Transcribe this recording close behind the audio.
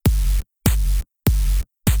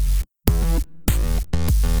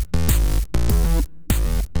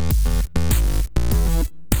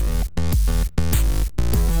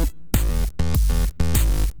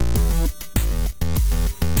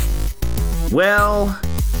Well,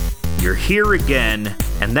 you're here again,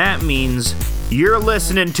 and that means you're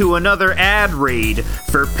listening to another ad read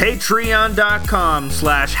for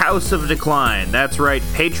patreon.com/House of Decline. That's right,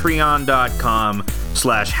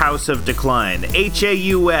 patreon.com/House of Decline.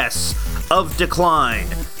 HAUS of Decline.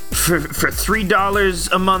 For $3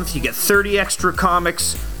 a month, you get 30 extra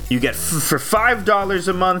comics. You get, for $5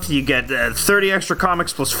 a month, you get 30 extra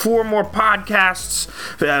comics plus 4 more podcasts.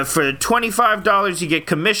 For $25, you get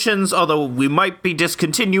commissions, although we might be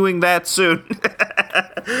discontinuing that soon.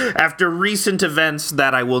 After recent events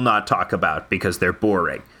that I will not talk about because they're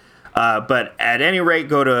boring. But at any rate,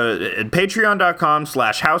 go to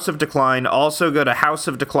patreon.com/House of Decline. Also go to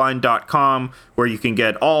houseofdecline.com, where you can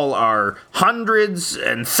get all our hundreds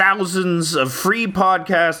and thousands of free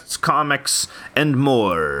podcasts, comics, and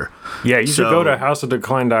more. Yeah, you should go to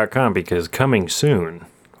houseofdecline.com because coming soon,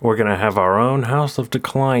 we're going to have our own House of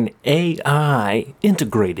Decline AI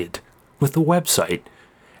integrated with the website.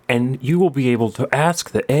 And you will be able to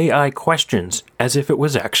ask the AI questions as if it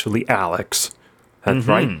was actually Alex. That's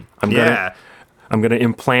right. I'm gonna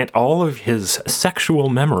implant all of his sexual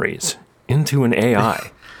memories into an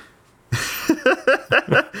AI.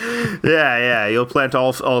 Yeah. You'll plant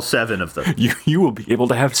all 7 of them. You will be able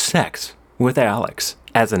to have sex with Alex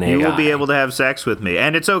as an AI. You will be able to have sex with me,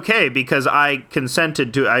 and it's okay because I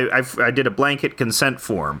consented to. I did a blanket consent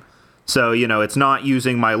form, so it's not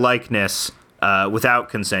using my likeness. Without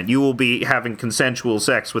consent. You will be having consensual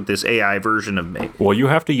sex with this AI version of me. Well, you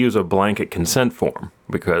have to use a blanket consent form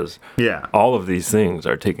because all of these things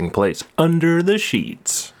are taking place under the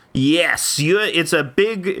sheets. Yes,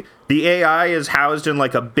 the AI is housed in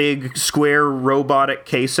like a big square robotic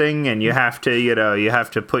casing, and you have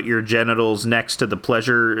to put your genitals next to the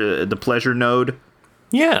pleasure node.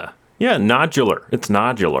 Yeah, nodular. It's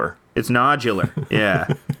nodular. It's nodular, yeah.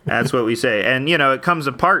 That's what we say. And, it comes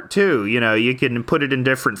apart, too. You can put it in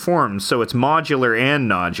different forms, so it's modular and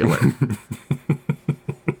nodular.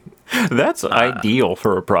 That's ideal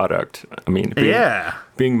for a product. I mean,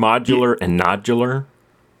 being modular and nodular.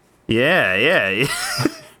 Yeah.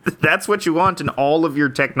 That's what you want in all of your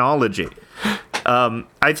technology.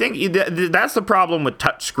 I think that's the problem with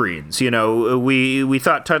touchscreens. We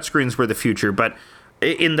thought touchscreens were the future, but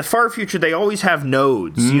in the far future, they always have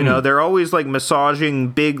nodes. They're always like massaging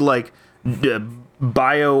big, like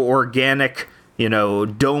bioorganic,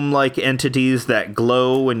 dome-like entities that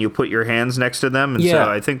glow when you put your hands next to them. And so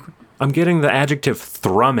I think I'm getting the adjective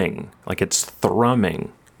thrumming, like it's thrumming.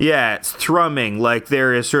 Yeah, it's thrumming, like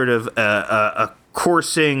there is sort of a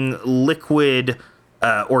coursing liquid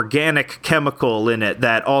organic chemical in it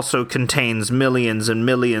that also contains millions and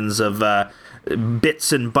millions of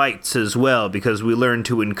bits and bytes as well, because we learn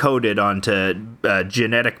to encode it onto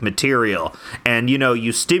genetic material. And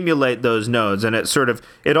you stimulate those nodes, and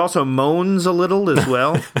it also moans a little as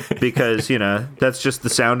well, because that's just the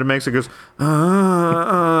sound it makes. It goes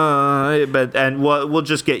and we'll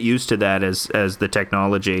just get used to that as the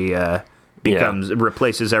technology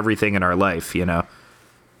replaces everything in our life.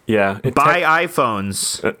 Yeah. Buy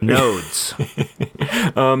iPhones, nodes.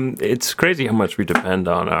 It's crazy how much we depend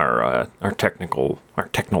on our technological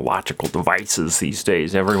devices these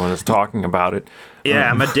days. Everyone is talking about it.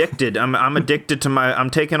 Yeah, I'm addicted. I'm addicted to I'm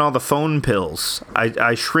taking all the phone pills.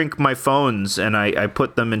 I shrink my phones and I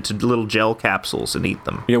put them into little gel capsules and eat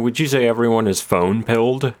them. Yeah, would you say everyone is phone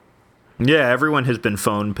pilled? Yeah, everyone has been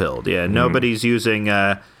phone pilled. Yeah, nobody's using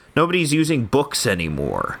books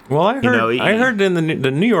anymore. Well, I heard in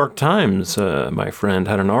the New York Times, my friend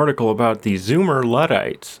had an article about the Zoomer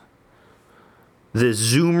Luddites. The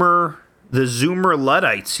Zoomer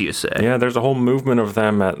Luddites, you say? Yeah, there's a whole movement of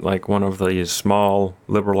them at like one of these small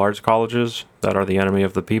liberal arts colleges that are the enemy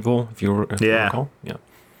of the people, if you recall.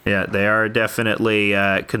 Yeah, they are definitely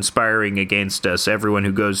conspiring against us. Everyone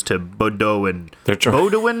who goes to Bowdoin.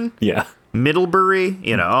 Bowdoin? Yeah. Middlebury?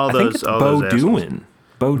 All those. Bowdoin.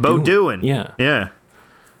 Bowdoin. Yeah.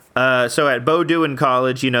 So at Bowdoin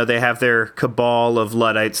College, they have their cabal of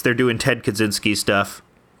Luddites. They're doing Ted Kaczynski stuff.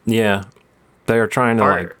 Yeah. They are trying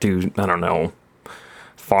to do, I don't know,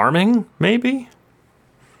 farming, maybe?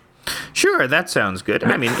 Sure, that sounds good.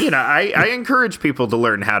 I mean, I encourage people to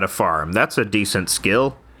learn how to farm. That's a decent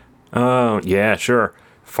skill. Oh, yeah, sure.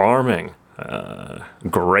 Farming.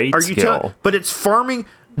 Great skill. But it's farming,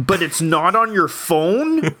 but it's not on your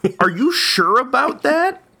phone? Are you sure about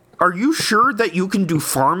that? Are you sure that you can do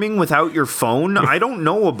farming without your phone? I don't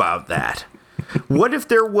know about that. What if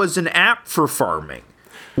there was an app for farming?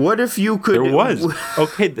 What if you could... There was.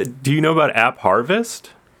 Okay, do you know about App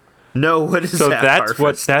Harvest? No, what is App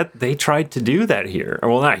Harvest? They tried to do that here.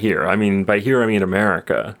 Well, not here. I mean, by here, I mean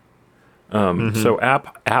America. So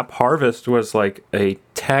App Harvest was like a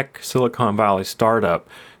tech Silicon Valley startup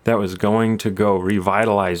that was going to go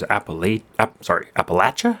revitalize Appalachia,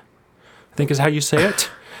 I think is how you say it.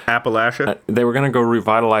 Appalachia? They were going to go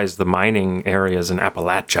revitalize the mining areas in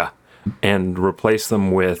Appalachia and replace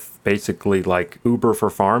them with basically like Uber for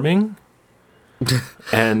farming.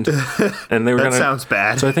 And they were That going to. sounds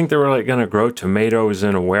bad. So I think they were like going to grow tomatoes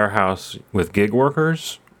in a warehouse with gig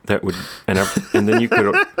workers that would, and then you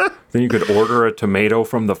could order a tomato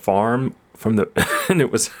from the farm and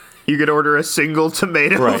it was. You could order a single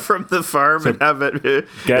tomato from the farm and have it in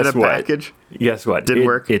a package. Guess what? Didn't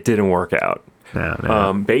work? It didn't work out.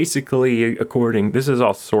 No. Basically, this is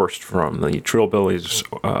all sourced from the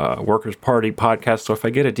Trillbillies Workers' Party podcast. So if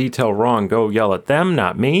I get a detail wrong, go yell at them,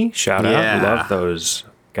 not me. Shout out. Love those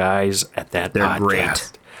guys at that They're podcast.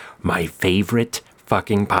 great. My favorite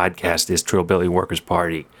fucking podcast is Trillbilly Workers'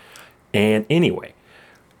 Party. And anyway,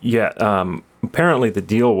 apparently the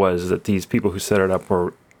deal was that these people who set it up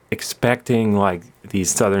were expecting like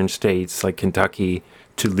these southern states like Kentucky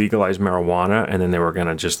to legalize marijuana, and then they were going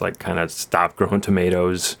to just like kind of stop growing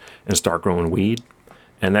tomatoes and start growing weed,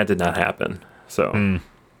 and that did not happen. So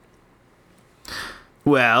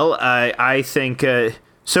Well, I think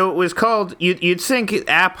so. It was called. You'd think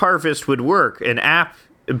App Harvest would work. An app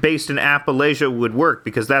based in Appalachia would work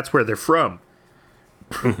because that's where they're from.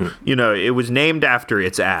 It was named after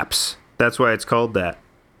its apps. That's why it's called that.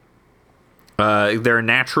 There are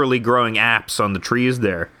naturally growing apps on the trees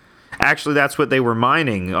there. Actually, that's what they were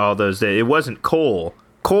mining all those days. It wasn't coal.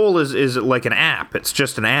 Coal is like an app. It's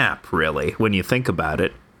just an app, really, when you think about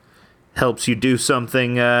it. Helps you do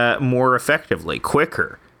something more effectively,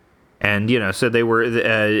 quicker. And, so they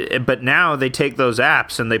were... but now they take those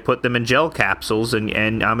apps and they put them in gel capsules,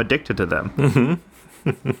 and I'm addicted to them.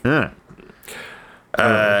 Yeah.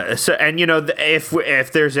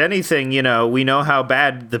 If there's anything, we know how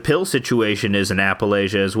bad the pill situation is in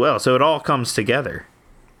Appalachia as well. So it all comes together.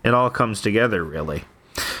 It all comes together, really.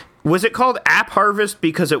 Was it called App Harvest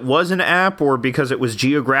because it was an app or because it was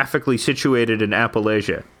geographically situated in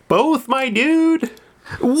Appalachia? both, my dude.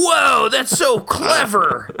 Whoa, that's so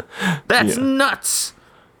clever. That's nuts.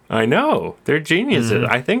 I know. They're geniuses.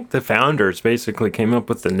 I think the founders basically came up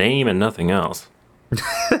with the name and nothing else.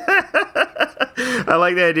 I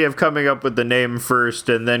like the idea of coming up with the name first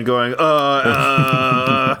and then going,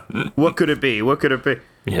 what could it be? What could it be?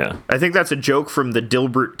 Yeah. I think that's a joke from the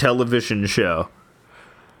Dilbert television show.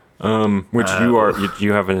 Which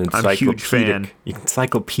you have an I'm a huge fan.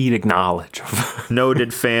 encyclopedic knowledge of.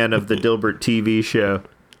 Noted fan of the Dilbert TV show.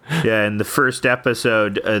 Yeah, in the first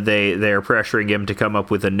episode, they are pressuring him to come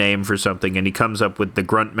up with a name for something, and he comes up with the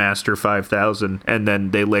Gruntmaster 5000, and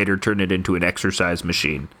then they later turn it into an exercise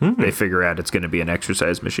machine. They figure out it's going to be an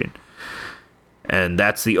exercise machine. And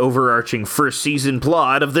that's the overarching first season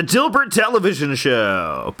plot of the Dilbert television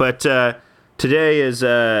show. But today is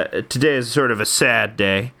sort of a sad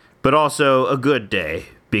day, but also a good day,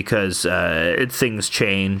 because things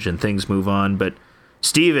change and things move on. But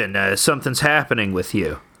Steven, something's happening with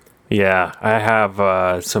you. Yeah, I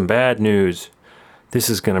have some bad news. This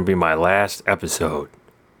is going to be my last episode.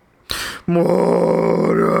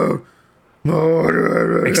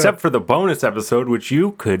 Except for the bonus episode, which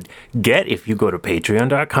you could get if you go to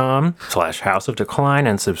patreon.com/House of Decline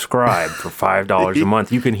and subscribe for $5 a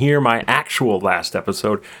month. You can hear my actual last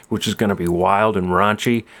episode, which is going to be wild and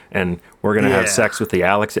raunchy, and we're going to have sex with the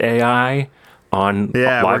Alex AI on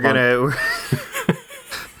live.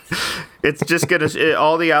 It's just gonna.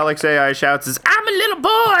 All the Alex AI shouts is, "I'm a little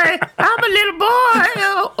boy. I'm a little boy,"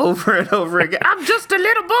 over and over again. "I'm just a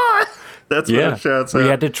little boy." That's what it shouts out. We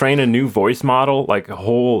had to train a new voice model, like a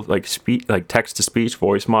whole text to speech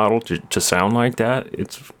voice model to sound like that.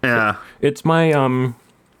 It's my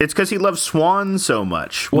It's because he loves Swan so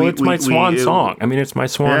much. Well, it's my swan song. I mean, it's my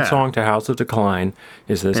swan song to House of Decline.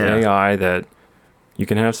 Is this AI that you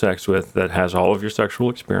can have sex with that has all of your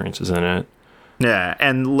sexual experiences in it? Yeah,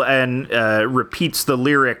 and repeats the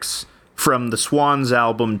lyrics from the Swans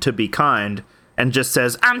album "To Be Kind" and just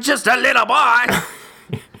says, "I'm just a little boy.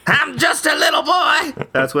 I'm just a little boy."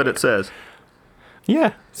 That's what it says.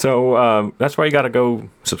 Yeah, so that's why you got to go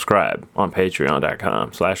subscribe on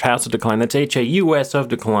patreon.com/House of Decline. That's HAUS of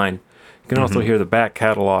Decline. You can also hear the back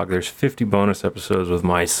catalog. There's 50 bonus episodes with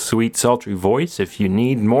my sweet, sultry voice if you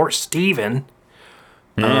need more Steven.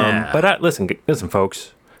 Yeah. But listen,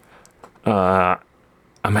 folks.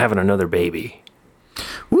 I'm having another baby.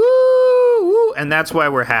 Woo, woo! And that's why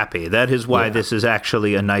we're happy. That is why this is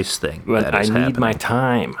actually a nice thing. But I need my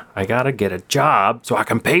time. I gotta get a job so I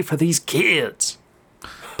can pay for these kids.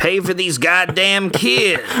 Pay for these goddamn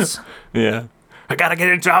kids. Yeah. I gotta get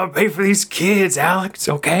a job and pay for these kids, Alex.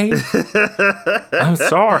 Okay. I'm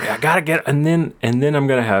sorry. I gotta get, and then I'm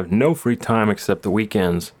gonna have no free time except the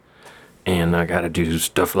weekends, and I gotta do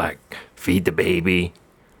stuff like feed the baby,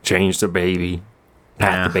 change the baby,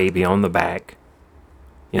 pat the baby on the back,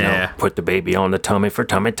 you know, put the baby on the tummy for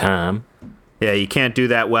tummy time. Yeah, you can't do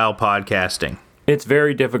that while podcasting. It's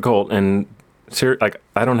very difficult, and like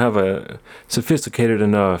I don't have a sophisticated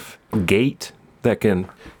enough gate that can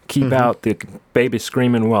keep out the baby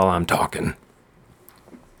screaming while I'm talking.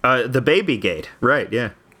 The baby gate, right? Yeah.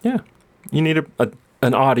 Yeah, you need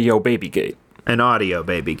an audio baby gate. An audio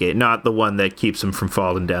baby gate, not the one that keeps them from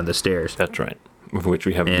falling down the stairs. That's right. Of which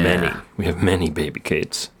we have many. We have many baby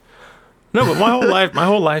gates. No, but my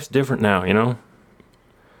whole life's different now. You know,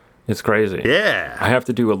 it's crazy. Yeah. I have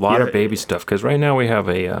to do a lot of baby stuff because right now we have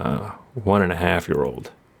a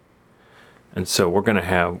 1.5-year-old, and so we're gonna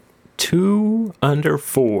have 2 under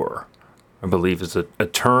 4. I believe is a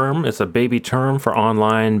term. It's a baby term for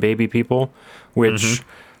online baby people, which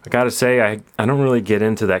I gotta say I don't really get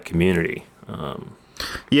into that community.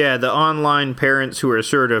 Yeah, the online parents who are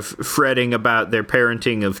sort of fretting about their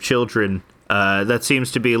parenting of children, that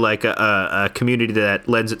seems to be like a community that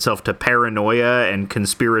lends itself to paranoia and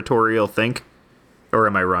conspiratorial think. Or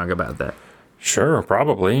am I wrong about that? Sure,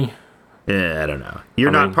 probably. Yeah, I don't know.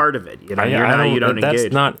 You're not part of it. You know, you don't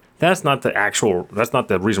engage. That's not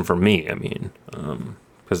the reason for me. I mean,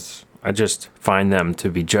 because I just find them to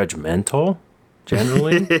be judgmental,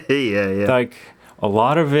 generally. Yeah. Like, a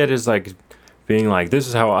lot of it is like being like, this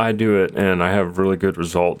is how I do it, and I have really good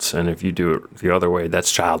results, and if you do it the other way,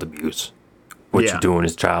 that's child abuse. What you're doing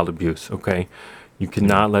is child abuse, okay? You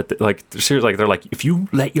cannot let, seriously, like, they're like, if you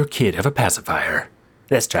let your kid have a pacifier,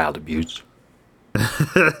 that's child abuse.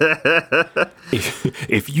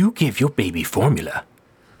 if you give your baby formula,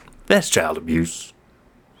 that's child abuse.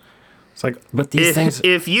 It's like, but these things.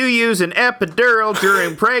 If you use an epidural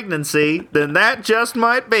during pregnancy, then that just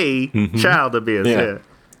might be child abuse. Yeah.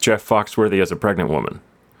 Jeff Foxworthy as a pregnant woman.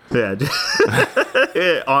 Yeah.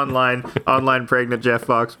 online pregnant Jeff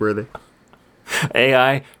Foxworthy.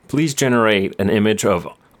 AI, please generate an image of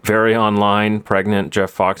very online pregnant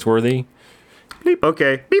Jeff Foxworthy. Beep.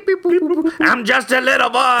 Okay. Beep, beep, beep, beep. I'm just a little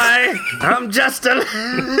boy. I'm just a.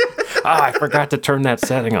 I forgot to turn that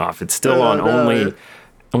setting off. It's still on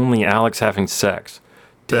only Alex having sex.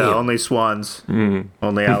 Damn. Yeah, only swans.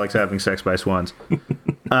 Only Alex having sex by swans.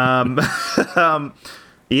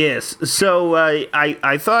 Yes. So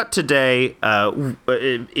I thought today,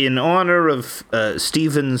 in honor of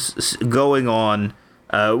Steven's going on,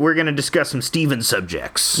 we're going to discuss some Steven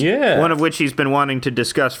subjects. Yeah. One of which he's been wanting to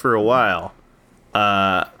discuss for a while.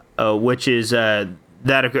 Which is the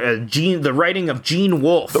writing of Gene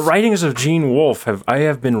Wolfe. The writings of Gene Wolfe. I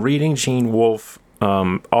have been reading Gene Wolfe.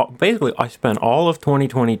 Basically, I spent all of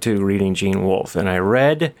 2022 reading Gene Wolfe, and I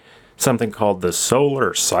read something called The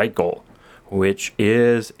Solar Cycle, which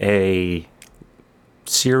is a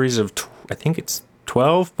series of, I think it's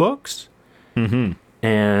 12 books.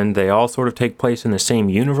 And they all sort of take place in the same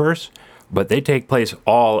universe. But they take place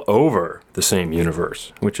all over the same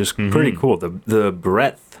universe, which is pretty cool. The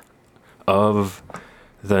breadth of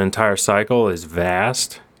the entire cycle is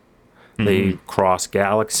vast. They cross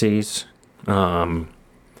galaxies. But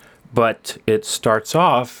it starts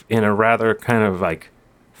off in a rather kind of like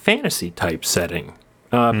fantasy type setting.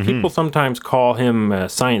 People sometimes call him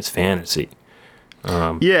science fantasy.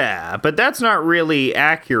 Yeah, but that's not really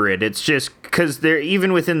accurate. It's just because they're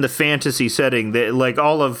even within the fantasy setting, like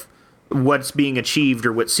all of what's being achieved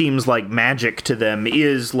or what seems like magic to them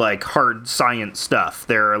is like hard science stuff.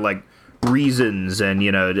 There are like reasons and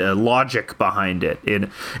logic behind it.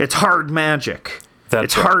 It's hard magic.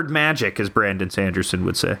 It's hard magic, as Brandon Sanderson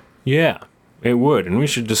would say. Yeah, it would, and we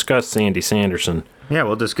should discuss Sandy Sanderson. Yeah,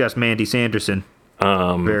 we'll discuss Mandy Sanderson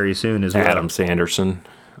very soon as well. Adam Sanderson.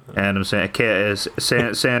 Bernie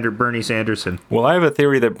Sanderson. Well, I have a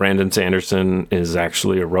theory that Brandon Sanderson is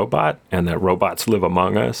actually a robot, and that robots live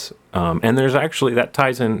among us. And there's actually, that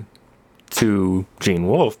ties in to Gene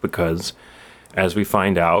Wolfe, because as we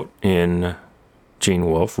find out in Gene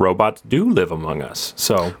Wolfe, robots do live among us.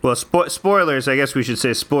 So, well, spoilers. I guess we should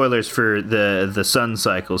say spoilers for the Sun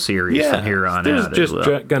Cycle series from here on there's out. There's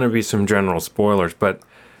just going to be some general spoilers, but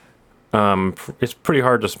it's pretty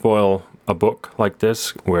hard to spoil a book like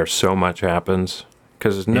this where so much happens,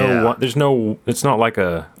 because it's not like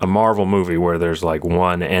a Marvel movie where there's like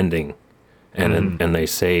one ending and they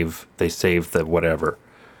save the whatever.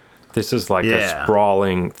 This is like a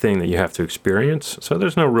sprawling thing that you have to experience, so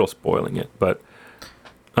there's no real spoiling it. But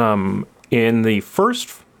in the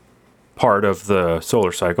first part of the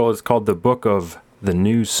solar cycle, it's called the Book of the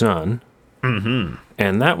New Sun, Mm-hmm.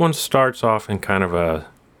 And that one starts off in kind of a...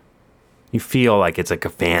 You feel like it's like a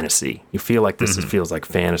fantasy. You feel like this feels like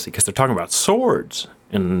fantasy because they're talking about swords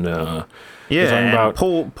and yeah, talking and about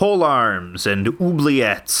pole arms and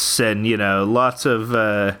oubliettes and lots of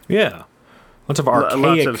lots of archaic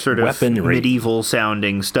lots of sort of weaponry, medieval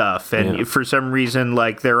sounding stuff. And for some reason,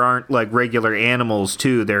 like there aren't like regular animals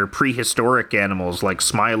too. They're prehistoric animals like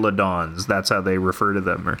smilodons. That's how they refer to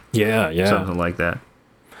them, or something like that.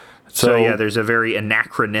 So yeah, there's a very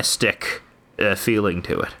anachronistic feeling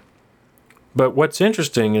to it. But what's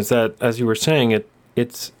interesting is that, as you were saying,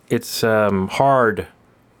 it's hard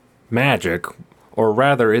magic, or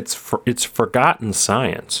rather, it's forgotten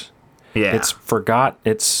science. Yeah,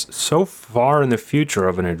 It's so far in the future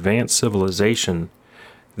of an advanced civilization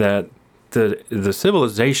that the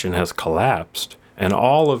civilization has collapsed, and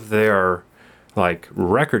all of their like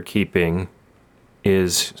record keeping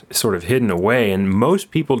is sort of hidden away, and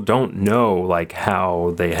most people don't know like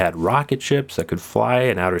how they had rocket ships that could fly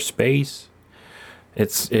in outer space.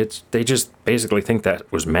 They just basically think that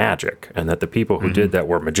was magic, and that the people who did that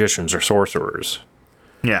were magicians or sorcerers.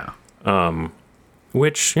 Yeah.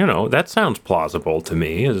 Which, that sounds plausible to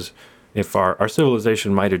me, as if our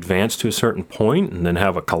civilization might advance to a certain point and then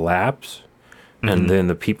have a collapse, and then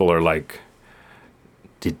the people are like,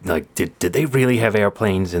 did they really have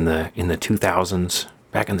airplanes in the 2000s,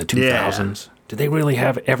 back in the 2000s? Yeah. Did they really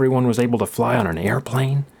have everyone was able to fly on an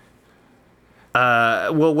airplane?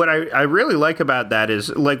 Well, what I really like about that is,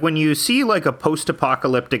 like, when you see, like, a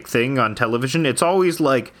post-apocalyptic thing on television, it's always,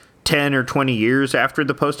 like, 10 or 20 years after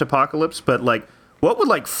the post-apocalypse, but, like, what would,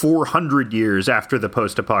 like, 400 years after the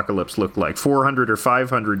post-apocalypse look like? 400 or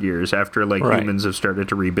 500 years after, like, humans have started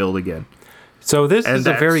to rebuild again. So this is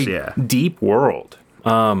a very deep world.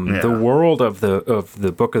 The world of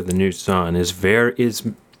the Book of the New Sun is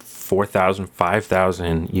 4,000,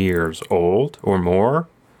 5,000 years old or more.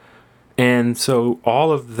 And so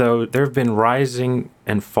all of those, there have been rising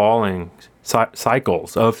and falling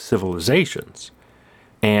cycles of civilizations.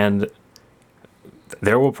 And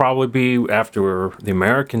there will probably be, after the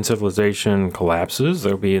American civilization collapses,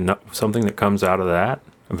 there'll be something that comes out of that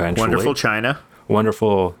eventually. Wonderful China.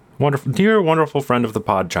 Wonderful, dear, wonderful friend of the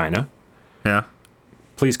pod, China. Yeah.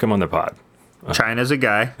 Please come on the pod. China's a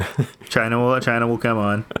guy. China will come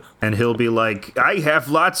on, and he'll be like, I have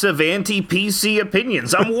lots of anti-PC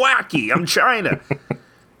opinions. I'm wacky. I'm China.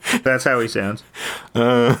 That's how he sounds.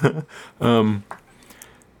 And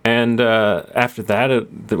after that,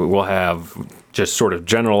 we'll have just sort of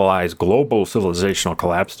generalized global civilizational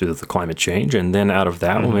collapse due to the climate change. And then out of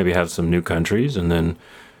that, we'll maybe have some new countries. And then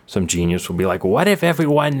some genius will be like, what if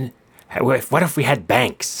we had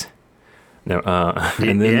banks? No,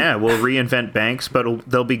 and then, we'll reinvent banks, but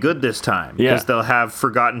they'll be good this time because they'll have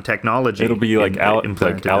forgotten technology. It'll be like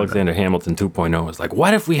Alexander Hamilton 2.0 is like,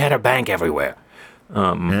 what if we had a bank everywhere?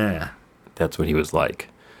 That's what he was like.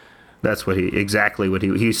 That's what he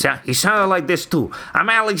sounded like this too. I'm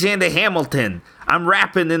Alexander Hamilton. I'm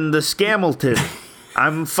rapping in the Scamilton.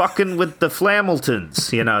 I'm fucking with the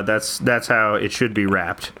Flamiltons. That's how it should be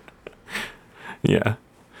rapped. Yeah.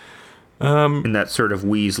 In that sort of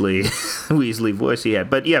Weasley voice he had.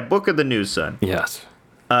 But yeah, Book of the New Sun. Yes.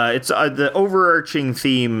 It's the overarching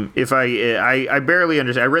theme. If I barely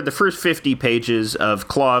understand. I read the first 50 pages of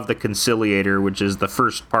Claw of the Conciliator, which is the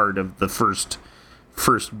first part of the first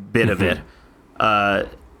bit of it.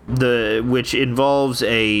 Which involves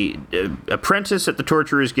a apprentice at the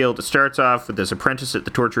Torturers Guild. It starts off with this apprentice at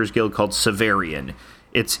the Torturers Guild called Severian.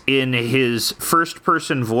 It's in his first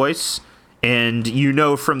person voice. And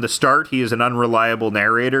from the start, he is an unreliable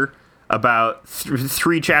narrator. About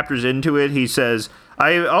 3 chapters into it, he says,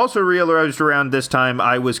 I also realized around this time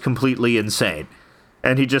I was completely insane.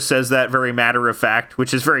 And he just says that very matter of fact,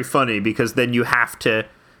 which is very funny because then you have to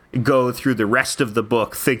go through the rest of the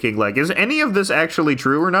book thinking, like, is any of this actually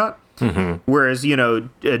true or not? Whereas, 2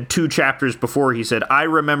 chapters before he said, I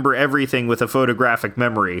remember everything with a photographic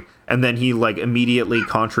memory. And then he like immediately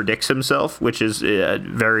contradicts himself, which is a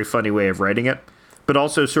very funny way of writing it. But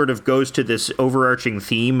also sort of goes to this overarching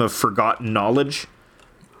theme of forgotten knowledge.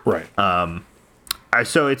 Right.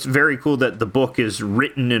 So it's very cool that the book is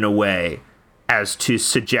written in a way as to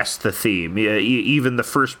suggest the theme. Even the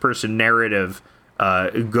first person narrative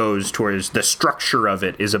goes towards the structure of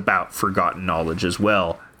it is about forgotten knowledge as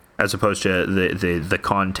well, as opposed to the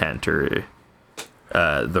content or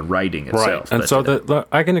the writing itself. Right, and so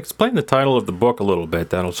I can explain the title of the book a little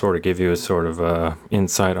bit. That'll sort of give you a sort of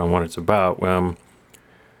insight on what it's about.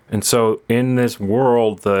 And so in this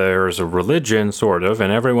world, there's a religion, sort of,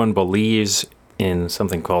 and everyone believes in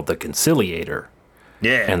something called the Conciliator.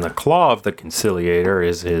 Yeah. And the Claw of the Conciliator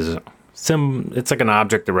is his it's like an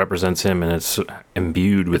object that represents him, and it's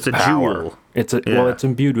imbued with It's a power. jewel. Well, it's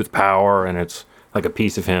imbued with power, and it's like a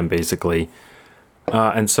piece of him, basically.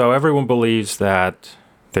 And so everyone believes that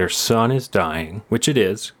their sun is dying, which it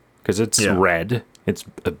is, because it's red. It's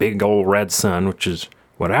a big old red sun, which is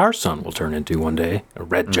what our sun will turn into one day, a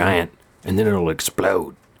red giant, and then it'll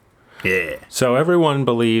explode. Yeah. So everyone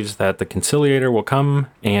believes that the conciliator will come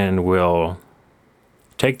and will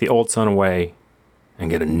take the old sun away and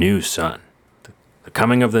get a new sun. The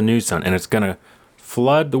coming of the new sun. And it's going to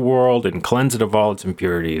flood the world and cleanse it of all its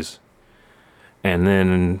impurities. And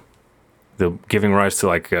then giving rise to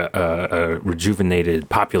like a rejuvenated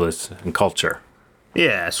populace and culture.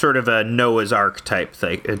 Yeah, sort of a Noah's Ark type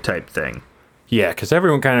thing. Yeah, because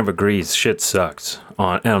everyone kind of agrees shit sucks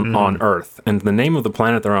on Earth. And the name of the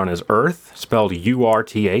planet they're on is Earth, spelled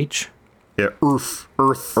Urth. Yeah,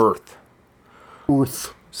 Earth.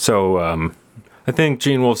 So I think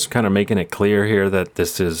Gene Wolfe's kind of making it clear here that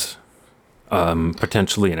this is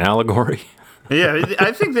potentially an allegory. Yeah,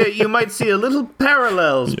 I think that you might see a little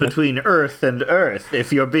parallels between Earth and Earth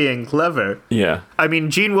if you're being clever. Yeah. I mean,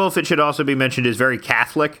 Gene Wolfe, it should also be mentioned, is very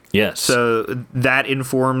Catholic. Yes. So that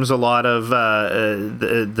informs a lot of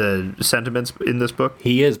the sentiments in this book.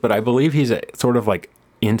 He is, but I believe he's sort of like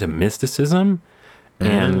into mysticism.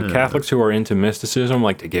 And Catholics who are into mysticism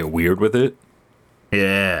like to get weird with it.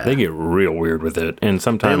 Yeah. They get real weird with it. And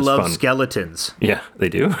sometimes They love fun. skeletons. Yeah, they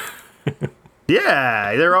do.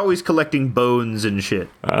 Yeah, they're always collecting bones and shit.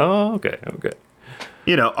 Oh, okay.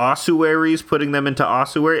 You know, ossuaries, putting them into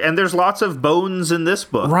ossuary. And there's lots of bones in this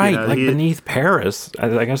book. Right, you know, like beneath Paris.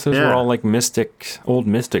 I guess those were all like old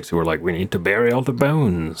mystics who were like, we need to bury all the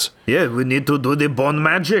bones. Yeah, we need to do the bone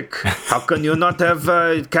magic. How can you not have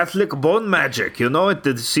Catholic bone magic? You know,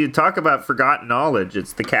 see, talk about forgotten knowledge.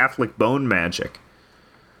 It's the Catholic bone magic.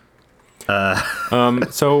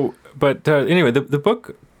 Anyway, the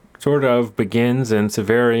book sort of begins, and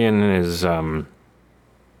Severian is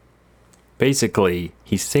basically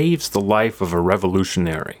he saves the life of a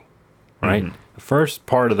revolutionary, right? The first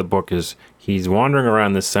part of the book is he's wandering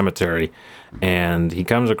around this cemetery, and he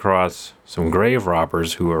comes across some grave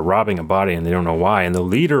robbers who are robbing a body, and they don't know why. And the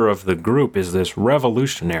leader of the group is this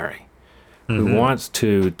revolutionary who wants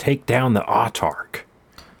to take down the autarch.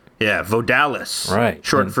 Yeah, Vodalis. Right.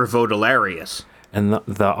 Short for Vodalarius. And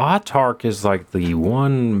the autarch is like the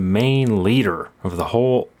one main leader of the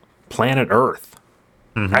whole planet Earth.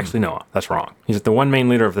 Actually, no, that's wrong. He's the one main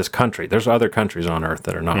leader of this country. There's other countries on Earth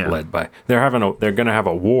that are not led by. They're going to have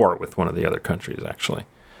a war with one of the other countries, actually.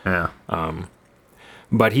 Yeah.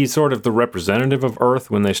 But he's sort of the representative of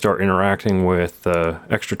Earth when they start interacting with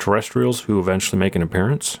extraterrestrials who eventually make an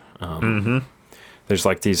appearance. There's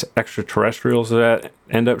like these extraterrestrials that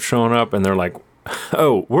end up showing up, and they're like,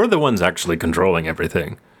 oh, we're the ones actually controlling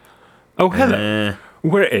everything. Oh, hello.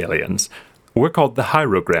 We're aliens. We're called the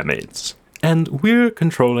Hierogrammates, and we're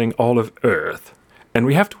controlling all of Earth. And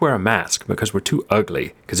we have to wear a mask because we're too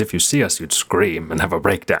ugly, because if you see us, you'd scream and have a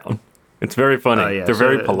breakdown. It's very funny. They're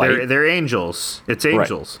very polite. They're angels. It's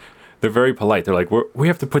angels. Right. They're very polite. They're like, we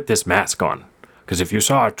have to put this mask on, because if you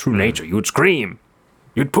saw our true nature, you'd scream.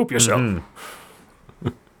 You'd poop yourself.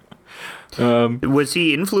 Was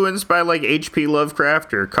he influenced by like H.P.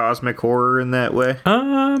 Lovecraft or cosmic horror in that way?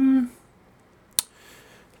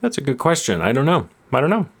 That's a good question. I don't know.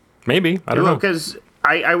 Maybe. I don't know. Because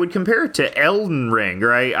I would compare it to Elden Ring,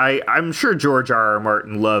 or I'm sure George R.R.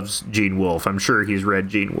 Martin loves Gene Wolfe. I'm sure he's read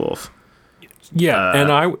Gene Wolfe. Yeah,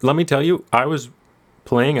 and let me tell you, I was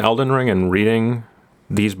playing Elden Ring and reading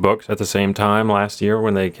these books at the same time last year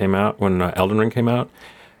when they came out, when Elden Ring came out,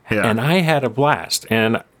 and I had a blast,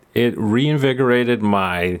 and it reinvigorated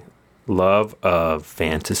my love of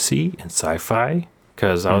fantasy and sci-fi,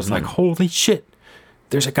 because I was like, holy shit,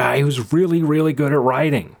 there's a guy who's really, really good at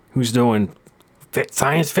writing, who's doing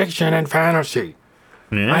science fiction and fantasy.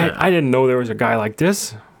 Yeah. I didn't know there was a guy like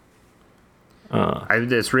this.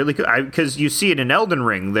 It's really good, because you see it in Elden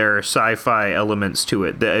Ring. There are sci-fi elements to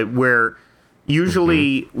it, where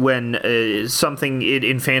usually when something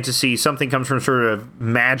in fantasy, something comes from sort of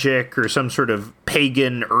magic or some sort of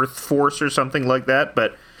pagan earth force or something like that,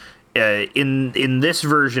 but in this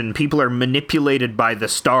version, people are manipulated by the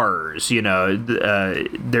stars. You know,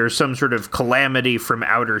 there's some sort of calamity from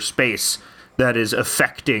outer space that is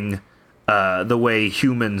affecting the way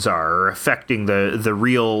humans are, or affecting the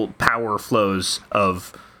real power flows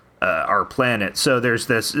of our planet. So there's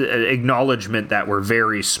this acknowledgement that we're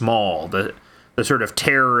very small. The sort of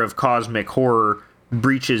terror of cosmic horror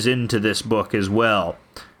breaches into this book as well,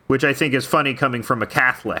 which I think is funny coming from a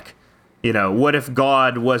Catholic. You know, what if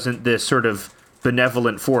God wasn't this sort of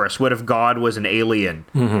benevolent force? What if God was an alien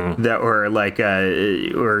that, or like,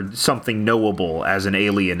 or something knowable as an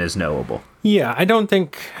alien is knowable? Yeah, I don't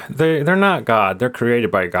think they're not God. They're created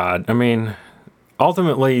by God. I mean,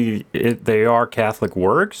 ultimately, they are Catholic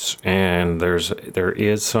works, and there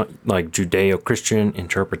is some, like, Judeo-Christian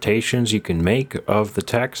interpretations you can make of the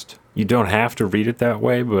text. You don't have to read it that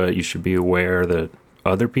way, but you should be aware that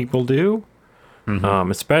other people do.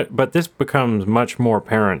 But this becomes much more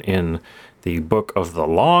apparent in the Book of the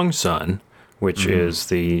Long Sun, which is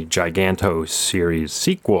the Giganto series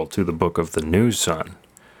sequel to the Book of the New Sun.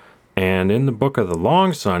 And in the Book of the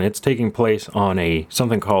Long Sun, it's taking place on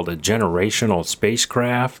something called a generational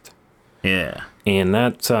spacecraft. Yeah. And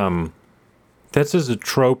this is a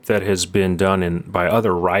trope that has been done by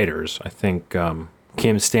other writers. I think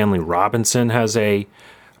Kim Stanley Robinson has a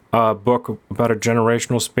book about a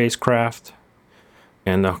generational spacecraft.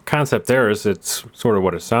 And the concept there is, it's sort of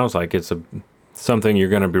what it sounds like. It's something you're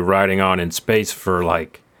going to be riding on in space for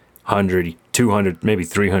like 100, 200, maybe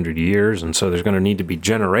 300 years. And so there's going to need to be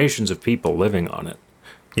generations of people living on it.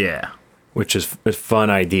 Yeah. Which is a fun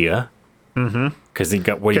idea. Because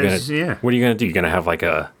what are you going to do? You're going to have you're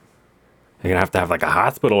going to have like a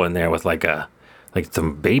hospital in there with like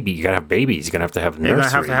some baby. You got to have babies. You're going to have nursery.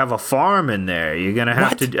 You're going to have a farm in there. You're going to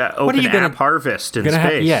have to open app harvest in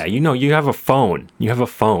space. You have a phone. You have a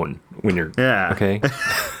phone when you're... Yeah. Okay?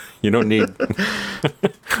 You don't need...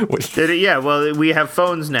 Yeah, well, we have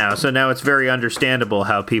phones now, so now it's very understandable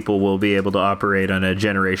how people will be able to operate on a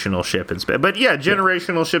generational ship in space. But yeah,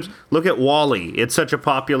 generational ships. Look at WALL-E. It's such a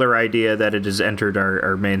popular idea that it has entered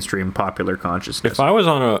our mainstream popular consciousness. If I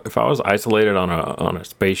was isolated on a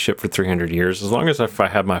spaceship for 300 years, as long as if I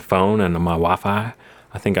had my phone and my Wi-Fi,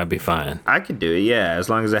 I think I'd be fine. I could do it, yeah, as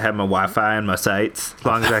long as I had my Wi-Fi and my sites. As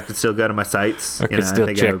long as I could still go to my sites. I think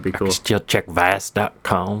that would be cool. I could still check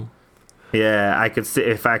Vice.com. Yeah,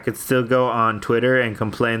 if I could still go on Twitter and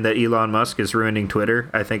complain that Elon Musk is ruining Twitter,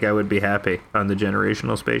 I think I would be happy on the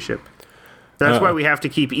generational spaceship. That's why we have to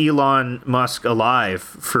keep Elon Musk alive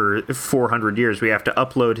for 400 years. We have to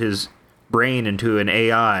upload his brain into an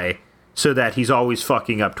AI so that he's always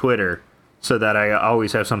fucking up Twitter, so that I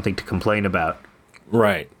always have something to complain about.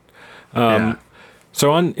 Right.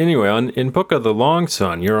 So in Book of the Long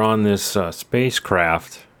Sun, you're on this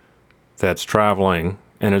spacecraft that's traveling,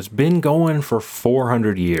 and it's been going for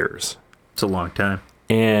 400 years. It's a long time.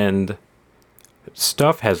 And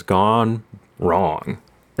stuff has gone wrong.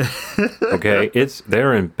 Okay?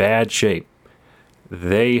 They're in bad shape.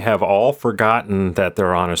 They have all forgotten that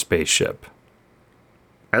they're on a spaceship.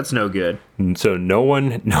 That's no good. So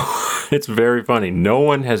it's very funny. No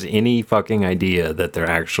one has any fucking idea that they're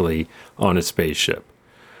actually on a spaceship.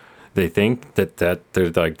 They think that they're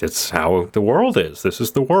like, that's how the world is. This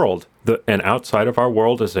is the world. And outside of our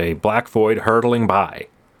world is a black void hurtling by.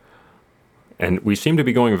 And we seem to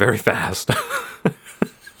be going very fast.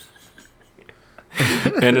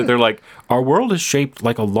 And they're like, our world is shaped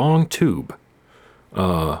like a long tube.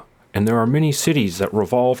 And there are many cities that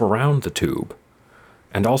revolve around the tube.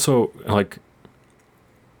 And also, like,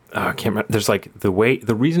 I can't remember. There's like the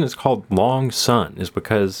reason it's called Long Sun is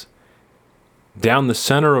because down the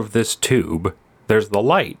center of this tube, there's the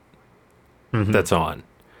light that's on.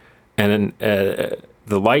 And then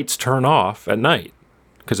the lights turn off at night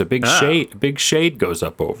because a big shade goes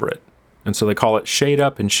up over it. And so they call it shade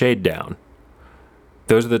up and shade down.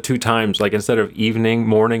 Those are the two times, like instead of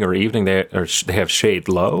morning or evening, they have shade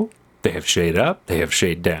low, they have shade up, they have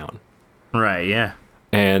shade down. Right, yeah.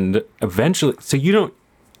 And eventually, so you don't,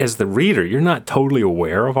 as the reader, you're not totally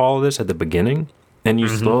aware of all of this at the beginning. And you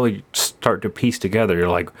slowly start to piece together. You're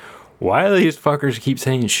like, why do these fuckers keep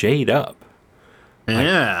saying shade up?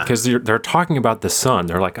 Yeah. Because they're talking about the sun.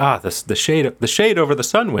 They're like, the shade over the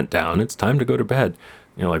sun went down. It's time to go to bed.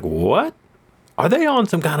 And you're like, what? Are they on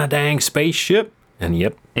some kind of dang spaceship? And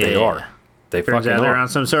yep, they are. Turns out they're on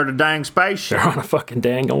some sort of dang spaceship. They're on a fucking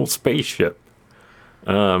dang old spaceship.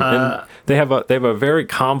 And they have a very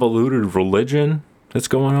convoluted religion that's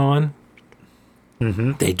going on.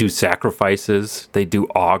 They do sacrifices. They do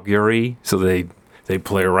augury. So they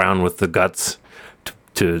play around with the guts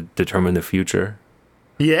to determine the future.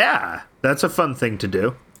 Yeah, that's a fun thing to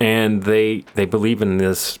do. And they believe in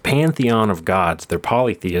this pantheon of gods. They're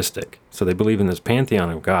polytheistic. So they believe in this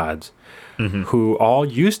pantheon of gods who all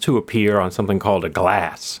used to appear on something called a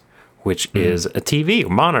glass, which is a TV, a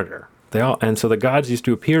monitor. And so the gods used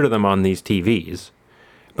to appear to them on these TVs,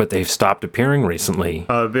 but they've stopped appearing recently.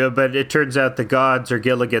 But it turns out the gods are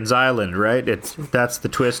Gilligan's Island, right? That's the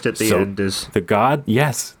twist at the end. Is the god?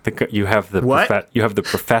 Yes, you have the what? You have the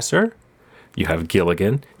professor, you have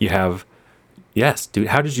Gilligan, you have Yes, dude.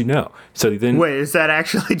 How did you know? So then, Wait, is that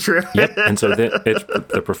actually true? yep. And so then it's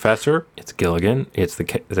the professor, it's Gilligan, it's the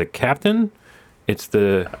captain, it's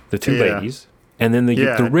the two Yeah. ladies, and then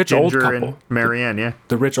the rich Ginger old couple, and Marianne, yeah.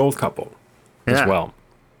 the rich old couple, as Yeah. well. Do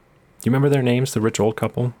you remember their names? The rich old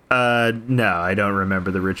couple. No, I don't remember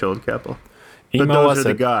the rich old couple. But Email those us are the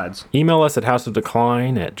at gods. Email us at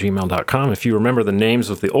houseofdecline@gmail.com if you remember the names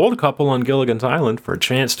of the old couple on Gilligan's Island for a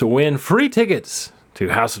chance to win free tickets to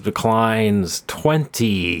House of Decline's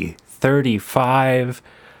 2035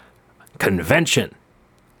 convention.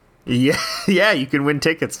 Yeah, yeah, you can win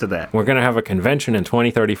tickets to that. We're going to have a convention in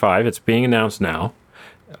 2035. It's being announced now.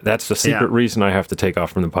 That's the secret Yeah. reason I have to take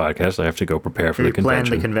off from the podcast. I have to go prepare for the Plan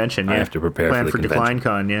convention. the convention, yeah. I have to prepare Plan for the Decline convention.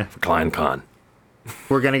 Con, yeah. For ClineCon.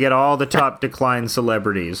 We're gonna get all the top Decline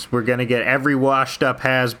celebrities. We're gonna get every washed-up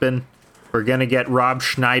has-been. We're gonna get Rob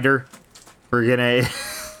Schneider. We're gonna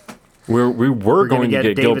We were going to get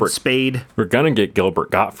get David Gilbert. Spade. We're going to get Gilbert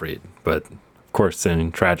Gottfried, but of course,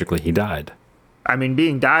 then tragically he died. I mean,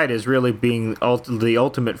 being died is really being the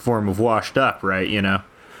ultimate form of washed up, right? You know,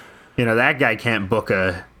 that guy can't book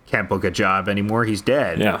a job anymore. He's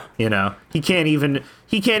dead. Yeah. You know, he can't even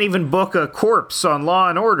book a corpse on Law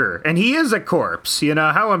and Order, and he is a corpse. You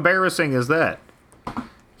know, how embarrassing is that?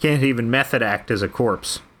 Can't even method act as a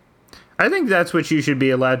corpse. I think that's what you should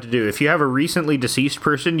be allowed to do. If you have a recently deceased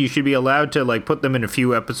person, you should be allowed to like put them in a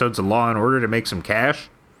few episodes of Law and Order to make some cash.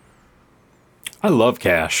 I love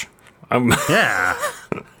cash. Yeah.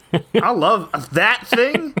 I love that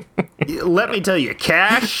thing. Let me tell you,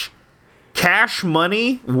 cash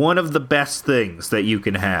money, one of the best things that you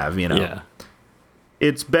can have, you know. Yeah.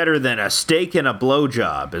 It's better than a steak and a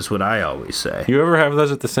blowjob, is what I always say. You ever have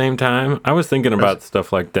those at the same time? I was thinking about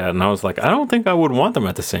stuff like that, and I was like, I don't think I would want them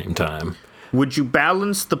at the same time. Would you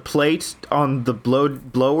balance the plate on the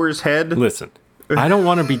blower's head? Listen, I don't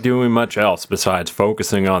want to be doing much else besides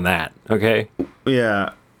focusing on that, okay?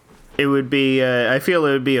 Yeah. It would be, I feel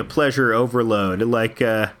it would be a pleasure overload. Like,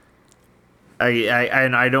 I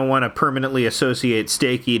don't want to permanently associate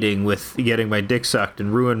steak eating with getting my dick sucked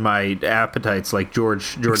and ruin my appetites like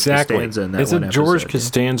George Costanza in that it's one a George episode.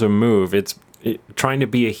 Costanza move. It's trying to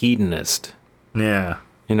be a hedonist, Yeah.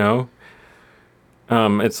 you know?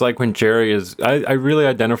 It's like when Jerry is... I really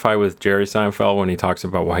identify with Jerry Seinfeld when he talks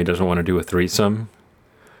about why he doesn't want to do a threesome.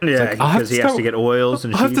 Yeah, because he has to get oils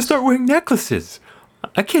and I have to sheets. start wearing necnecklaces.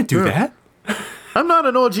 I can't do that. I'm not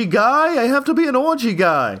an orgy guy. I have to be an orgy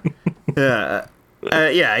guy. Yeah.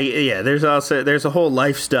 There's a whole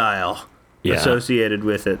lifestyle Yeah. associated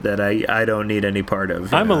with it that I don't need any part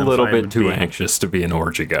of. I'm a little fine bit with too being- anxious to be an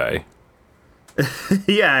orgy guy.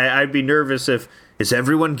 Yeah, I'd be nervous if is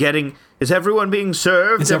everyone being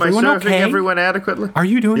served? Is Am I everyone serving okay? everyone adequately? Are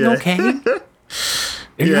you doing okay? Are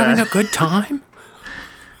you Yeah. having a good time?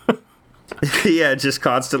 Yeah, just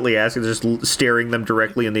constantly asking, just staring them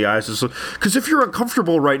directly in the eyes. Because if you're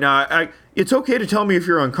uncomfortable right now, it's okay to tell me if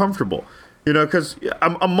you're uncomfortable. You know, because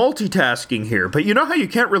I'm multitasking here. But you know how you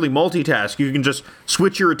can't really multitask? You can just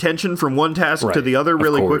switch your attention from one task to Right, the other of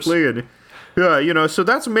really course. quickly. And yeah, you know, so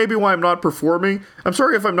that's maybe why I'm not performing. I'm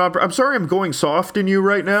sorry I'm going soft in you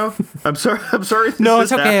right now. I'm sorry. This No,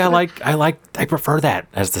 is it's okay. happening. I prefer that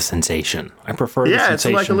as the sensation. I prefer the Yeah, it's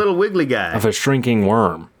sensation like a little wiggly guy. of a shrinking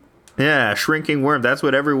worm. Yeah, shrinking worm. That's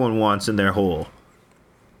what everyone wants in their hole.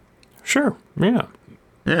 Sure. Yeah.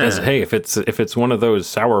 Yeah. Hey, if it's one of those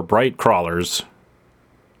sour bright crawlers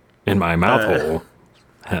in my mouth hole,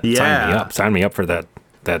 sign me yeah. up. Sign me up for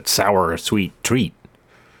that sour sweet treat.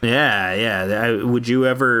 Yeah. Would you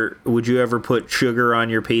ever put sugar on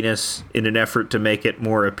your penis in an effort to make it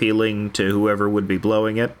more appealing to whoever would be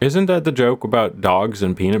blowing it? Isn't that the joke about dogs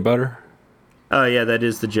and peanut butter? Oh yeah, that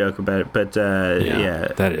is the joke about it. But yeah,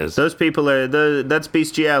 that is. those people that's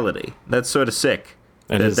bestiality. That's sort of sick.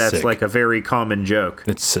 That's That's sick. like a very common joke.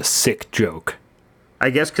 It's a sick joke. I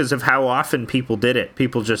guess because of how often people did it.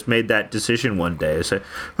 People just made that decision one day. They say,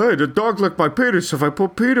 "Hey, the dog licked my penis if I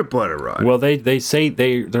put peanut butter on." Well, they say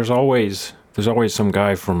there's always some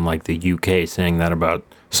guy from like the UK saying that about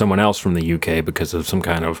someone else from the UK because of some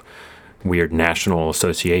kind of weird national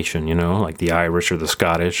association, you know, like the Irish or the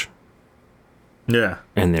Scottish Yeah.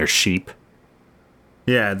 and their sheep.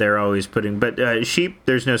 Yeah, they're always putting, but sheep.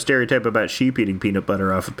 There's no stereotype about sheep eating peanut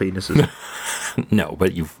butter off of penises, No,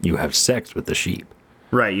 but you have sex with the sheep.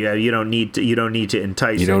 right? Yeah, you don't need to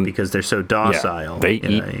entice You it don't- because they're so docile. They you know,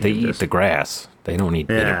 eat you they can eat just- the grass. They don't eat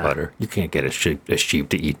peanut Yeah. butter. You can't get a sheep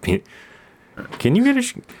to eat peanut. Can you get a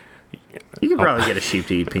sheep? You could probably get a sheep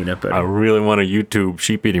to eat peanut butter. I really want to YouTube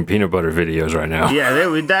sheep eating peanut butter videos right now. Yeah,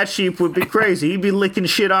 that sheep would be crazy. He'd be licking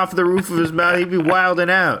shit off the roof of his mouth. He'd be wilding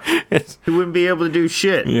out. He wouldn't be able to do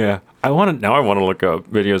shit. Yeah. I want to look up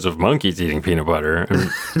videos of monkeys eating peanut butter.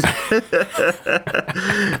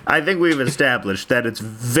 I think we've established that it's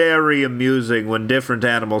very amusing when different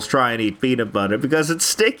animals try and eat peanut butter because it's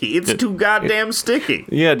sticky. It's too goddamn sticky.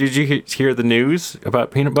 Yeah, did you hear the news about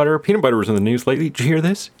peanut butter? Peanut butter was in the news lately. Did you hear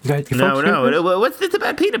this? You folks hear this? What's this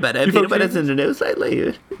about peanut butter? Peanut butter's in the news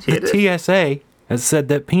lately. The TSA has said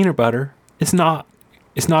that peanut butter is not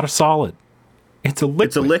a solid. It's a liquid.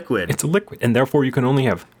 It's a liquid. It's a liquid, and therefore you can only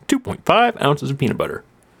have 2.5 ounces of peanut butter.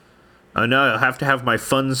 Oh no, I'll have to have my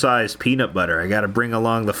fun-sized peanut butter. I gotta bring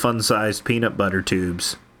along the fun-sized peanut butter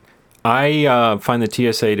tubes. I find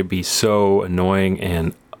the TSA to be so annoying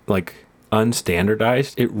and, like,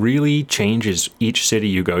 unstandardized. It really changes each city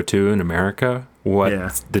you go to in America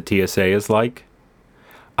what the TSA is like.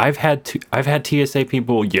 I've had TSA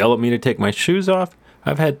people yell at me to take my shoes off.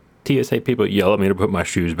 I've had TSA people yell at me to put my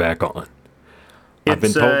shoes back on. I've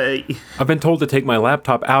been told to take my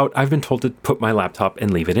laptop out. I've been told to put my laptop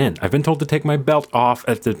and leave it in. I've been told to take my belt off.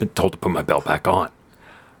 I've been told to put my belt back on.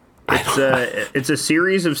 It's a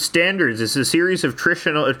series of standards. It's a series of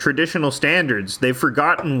traditional standards. They've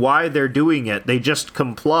forgotten why they're doing it. They just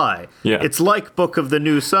comply. Yeah. It's like Book of the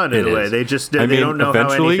New Sun in a way. They just they don't know how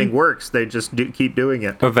anything works. They just keep doing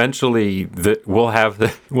it. Eventually, we'll have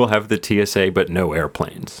the TSA, but no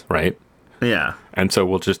airplanes, right? Yeah. And so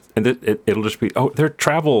it'll just be they're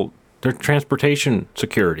transportation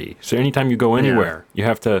security. So anytime you go anywhere, you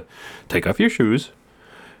have to take off your shoes.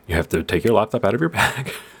 You have to take your laptop out of your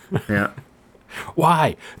bag. Yeah.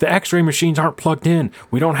 Why? The X-ray machines aren't plugged in.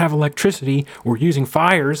 We don't have electricity. We're using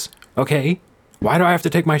fires. Okay. Why do I have to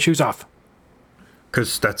take my shoes off?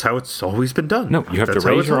 Because that's how it's always been done. No, you have to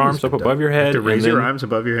raise your arms up above your head. You have to raise your arms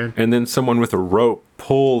above your head. And then someone with a rope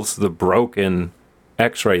pulls the broken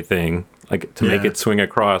X-ray thing, like to make it swing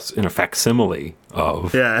across in a facsimile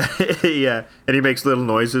of. Yeah, yeah. And he makes little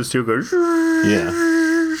noises too. Goes. Yeah.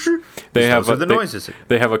 They have noises.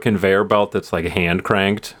 They have a conveyor belt that's like hand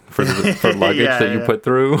cranked for luggage that you put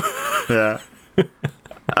through. Yeah.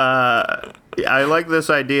 I like this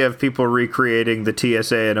idea of people recreating the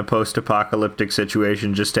TSA in a post-apocalyptic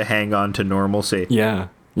situation just to hang on to normalcy. Yeah.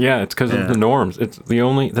 Yeah, it's because of the norms. It's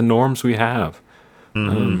the norms we have.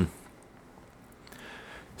 Mm-hmm.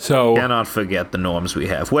 So cannot forget the norms we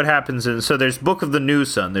have. What happens so there's Book of the New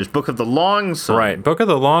Sun, there's Book of the Long Sun. Right. Book of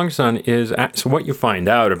the Long Sun is so what you find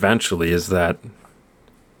out eventually is that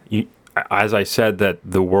as I said that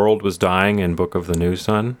the world was dying in Book of the New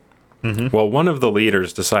Sun. Mm-hmm. Well, one of the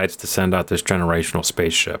leaders decides to send out this generational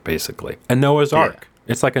spaceship, basically, a Noah's Ark.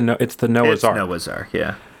 It's like it's the Noah's Ark. Noah's Ark,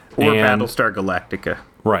 yeah, or Battlestar Galactica.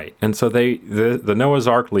 Right, and so the Noah's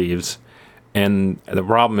Ark leaves, and the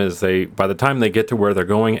problem is by the time they get to where they're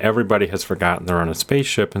going, everybody has forgotten they're on a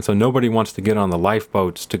spaceship, and so nobody wants to get on the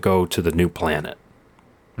lifeboats to go to the new planet.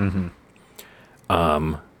 Mm-hmm.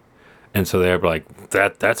 And so they're like,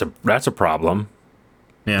 that's a problem.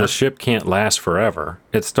 Yeah. The ship can't last forever.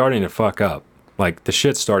 It's starting to fuck up. Like, the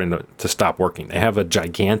shit's starting to stop working. They have a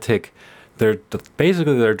gigantic... Their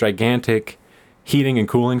gigantic heating and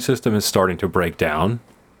cooling system is starting to break down.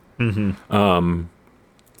 Mm-hmm.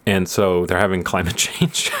 And so they're having climate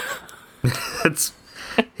change.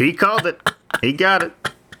 He called it. He got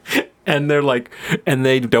it. And they're like... And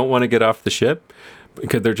they don't want to get off the ship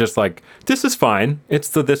because they're just like, this is fine. It's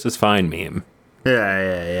the this is fine meme.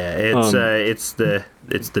 Yeah. It's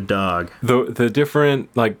the dog. The different,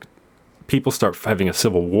 like, people start having a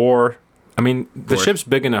civil war. I mean, the ship's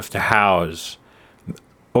big enough to house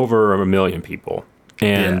over 1 million people.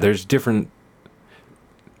 And there's different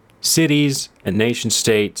cities and nation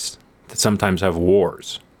states that sometimes have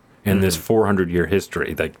wars in this 400-year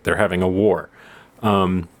history. Like, they're having a war.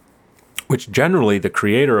 Which generally the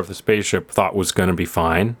creator of the spaceship thought was going to be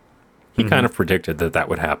fine. He kind of predicted that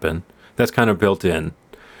would happen. That's kind of built in.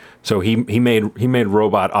 So he made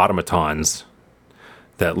robot automatons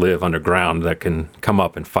that live underground that can come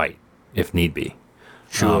up and fight if need be.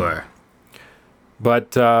 Sure.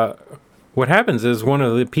 But what happens is one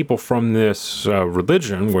of the people from this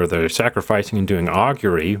religion where they're sacrificing and doing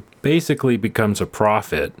augury basically becomes a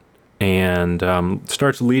prophet and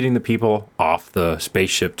starts leading the people off the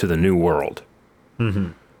spaceship to the new world.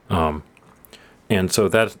 Mm-hmm. And so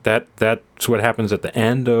that's what happens at the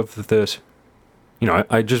end of this. You know,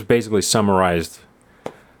 I just basically summarized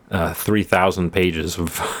 3,000 pages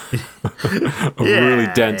of really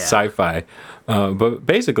dense sci-fi. But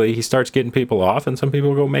basically, he starts getting people off, and some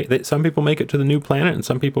people some people make it to the new planet, and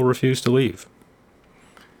some people refuse to leave.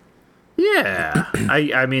 Yeah,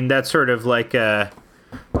 I mean that's sort of like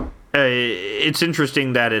it's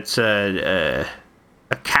interesting that it's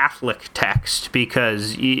a Catholic text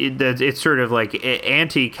because it's sort of like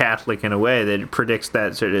anti-Catholic in a way that it predicts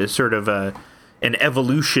that sort of an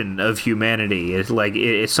evolution of humanity.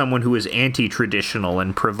 It's someone who is anti-traditional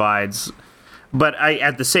and provides. But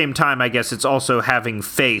at the same time, I guess it's also having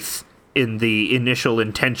faith in the initial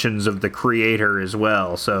intentions of the creator as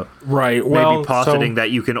well. So right, maybe positing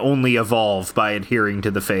that you can only evolve by adhering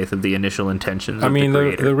to the faith of the initial intentions of the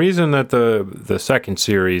creator. The reason that the second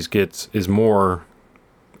series is more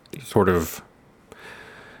sort of,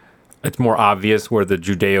 it's more obvious where the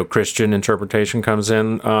Judeo-Christian interpretation comes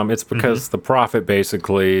in. It's because the prophet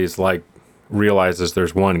basically is like realizes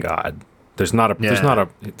there's one God. There's not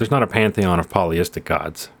a pantheon of polytheistic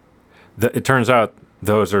gods. It turns out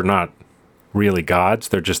those are not really gods.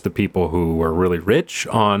 They're just the people who were really rich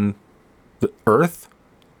on the earth.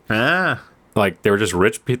 Like they were just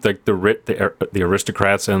rich people, like the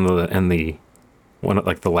aristocrats and the one,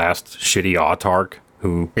 like the last shitty autarch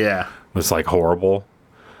who was like horrible.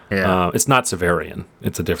 It's not Severian.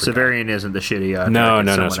 It's a different Severian guy. Isn't the shitty autarch. No.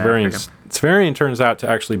 Severian turns out to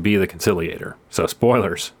actually be the conciliator. So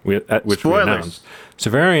spoilers, which we announced.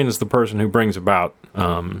 Severian is the person who brings about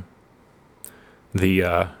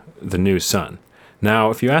the new sun.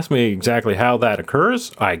 Now, if you ask me exactly how that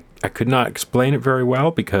occurs, I could not explain it very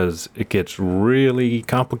well because it gets really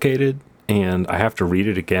complicated and I have to read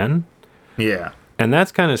it again. Yeah. And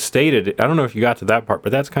that's kind of stated, I don't know if you got to that part,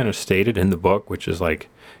 but that's kind of stated in the book, which is like,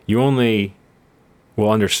 you only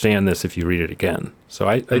will understand this if you read it again. So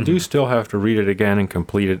I do still have to read it again and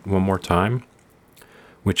complete it one more time,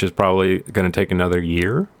 which is probably going to take another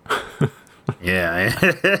year. Yeah,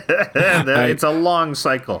 it's a long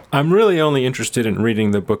cycle. I'm really only interested in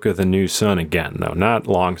reading the Book of the New Sun again, though, not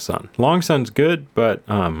Long Sun. Long Sun's good, but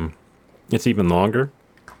it's even longer,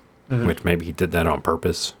 which maybe he did that on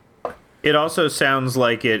purpose. It also sounds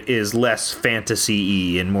like it is less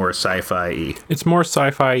fantasy-y and more sci-fi-y. It's more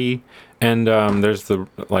sci-fi-y, and there's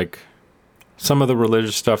some of the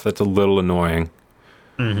religious stuff that's a little annoying.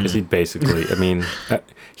 Because he basically, I mean,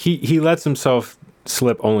 he lets himself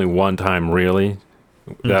slip only one time, really,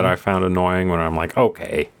 that I found annoying. When I'm like,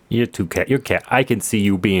 okay, you're I can see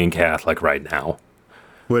you being Catholic right now.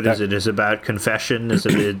 What is it? Is it about confession? Is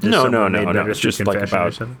it no. It's just like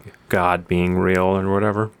about God being real or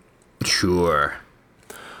whatever. Sure.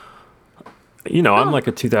 You know, I'm like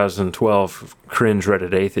a 2012 cringe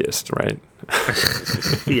Reddit atheist, right?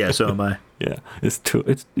 Yeah, so am I. Yeah, it's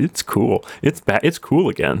cool. It's cool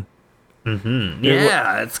again.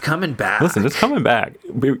 Yeah, it's coming back. Listen, it's coming back.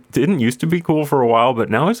 It didn't used to be cool for a while, but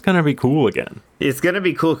now it's gonna be cool again. It's gonna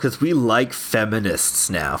be cool because we like feminists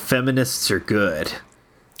now. Feminists are good.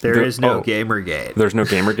 There is no Gamergate. There's no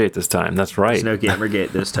Gamergate this time. That's right. There's no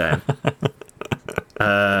Gamergate this time.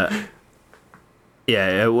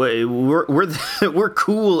 Yeah, we're cool. We're the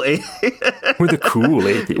cool atheists. We're the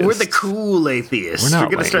cool atheists. We're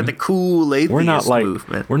gonna start the cool atheist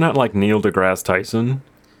movement. We're not like Neil deGrasse Tyson.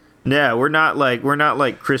 Yeah, we're not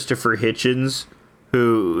like Christopher Hitchens,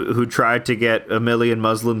 who tried to get 1 million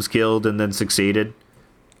Muslims killed and then succeeded.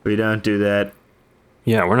 We don't do that.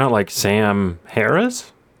 Yeah, we're not like Sam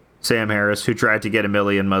Harris. Sam Harris, who tried to get 1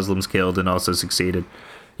 million Muslims killed and also succeeded.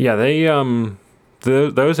 Yeah, they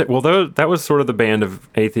that was sort of the band of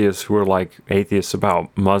atheists who were like atheists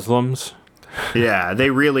about Muslims. Yeah,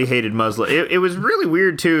 they really hated Muslims. It was really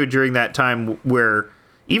weird too during that time where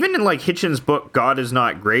even in like Hitchens' book God Is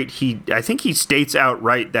Not Great, I think he states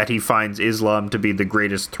outright that he finds Islam to be the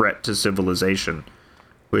greatest threat to civilization,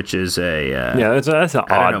 which is that's an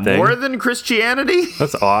odd thing. More than Christianity.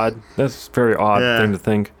 That's odd. That's a very odd thing to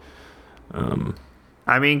think.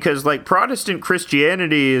 I mean, because like Protestant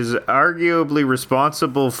Christianity is arguably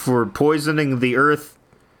responsible for poisoning the earth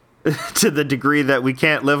to the degree that we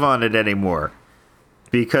can't live on it anymore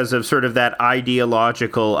because of sort of that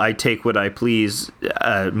ideological I take what I please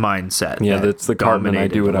mindset. Yeah, that's the Cartman I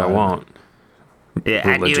do what I want. Yeah,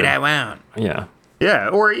 religion. I do what I want. Yeah. Yeah,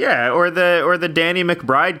 or the Danny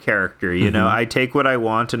McBride character, you know, I take what I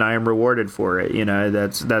want and I am rewarded for it. You know,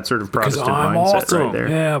 that's that sort of Protestant mindset awesome. Right there.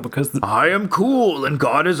 Yeah, because I am cool and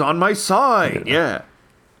God is on my side. Yeah.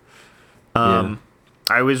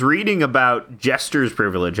 I was reading about Jester's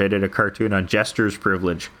privilege. I did a cartoon on Jester's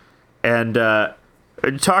privilege, and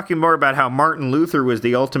talking more about how Martin Luther was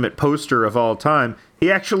the ultimate poster of all time.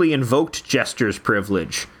 He actually invoked Jester's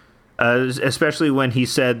privilege. Especially when he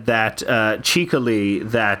said that cheekily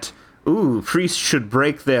that priests should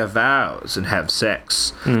break their vows and have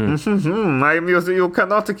sex. You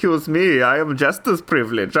cannot accuse me. I am Jester's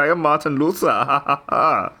privilege. I am Martin Luther.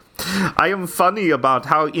 I am funny about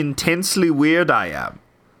how intensely weird I am.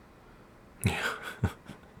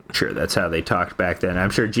 Sure, that's how they talked back then. I'm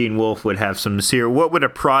sure Gene Wolfe would have some serious... What would a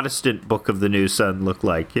Protestant Book of the New Sun look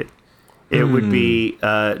like? It would be,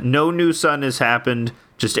 no new sun has happened,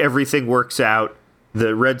 just everything works out,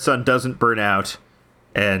 the red sun doesn't burn out,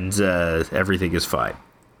 and everything is fine.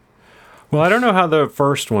 Well, I don't know how the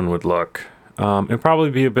first one would look. It'd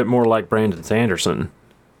probably be a bit more like Brandon Sanderson.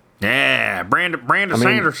 Yeah, Brandon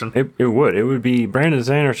Sanderson. It would. It would be... Brandon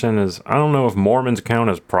Sanderson is... I don't know if Mormons count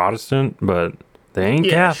as Protestant, but... They ain't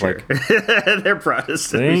Catholic. Sure. They're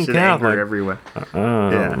Protestant. They ain't Catholic. Everyone.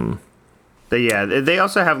 They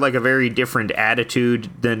also have like a very different attitude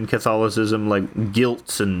than Catholicism. Like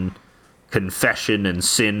guilt and confession and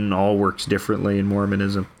sin all works differently in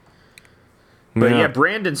Mormonism. But yeah,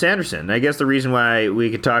 Brandon Sanderson. I guess the reason why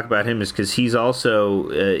we could talk about him is because he's also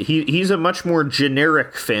he's a much more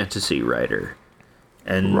generic fantasy writer.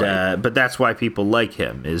 And but that's why people like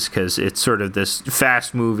him, is because it's sort of this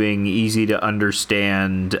fast-moving, easy to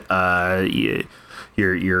understand,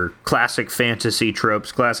 your classic fantasy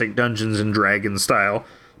tropes, classic Dungeons and Dragons style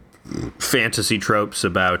fantasy tropes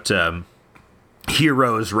about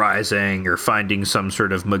heroes rising or finding some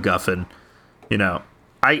sort of MacGuffin. You know,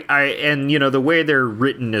 and you know the way they're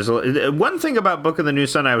written is one thing about Book of the New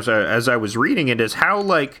Sun. As I was reading it, is how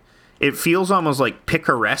like it feels almost like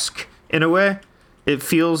picaresque in a way. It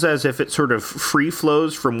feels as if it sort of free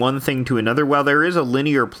flows from one thing to another. While there is a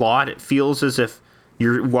linear plot, it feels as if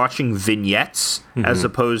you're watching vignettes as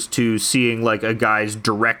opposed to seeing like a guy's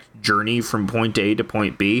direct journey from point A to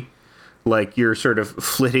point B. Like you're sort of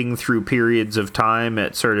flitting through periods of time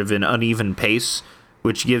at sort of an uneven pace,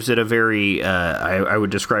 which gives it a very, I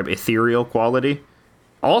would describe, ethereal quality.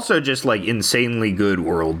 Also just like insanely good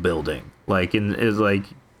world building. Like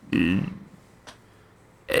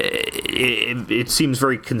it seems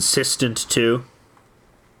very consistent too.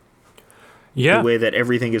 Yeah. The way that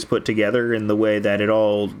everything is put together and the way that it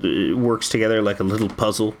all works together like a little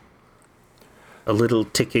puzzle. A little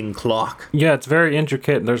ticking clock. Yeah, it's very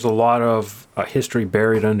intricate. There's a lot of history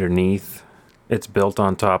buried underneath. It's built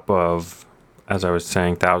on top of, as I was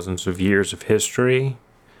saying, thousands of years of history.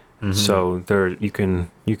 Mm-hmm. So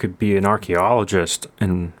you could be an archaeologist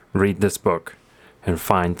and read this book and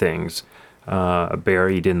find things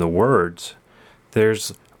buried in the words.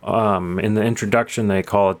 There's in the introduction they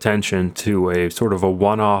call attention to a sort of a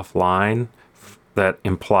one-off line that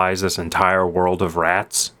implies this entire world of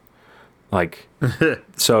rats. Like,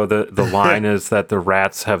 so the line is that the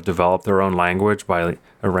rats have developed their own language by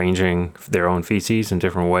arranging their own feces in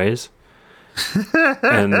different ways.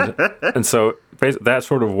 and so that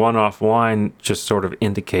sort of one-off line just sort of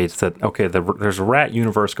indicates that, okay, there's a rat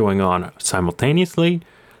universe going on simultaneously.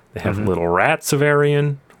 They have little rat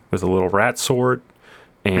Severian with a little rat sword,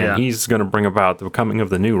 and he's going to bring about the coming of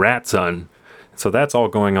the new rat son. So that's all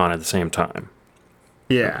going on at the same time.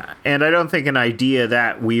 Yeah, and I don't think an idea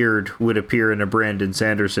that weird would appear in a Brandon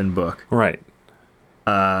Sanderson book. Right.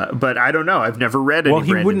 But I don't know. I've never read any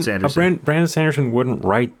Brandon Sanderson. Brandon Sanderson wouldn't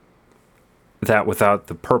write that without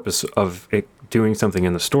the purpose of it doing something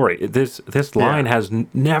in the story. This line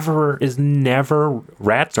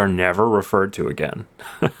rats are never referred to again.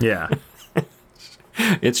 Yeah.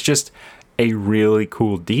 It's just a really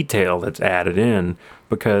cool detail that's added in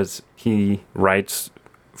because he writes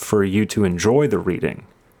for you to enjoy the reading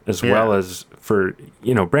as well as for,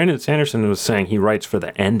 Brandon Sanderson was saying he writes for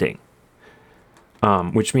the ending,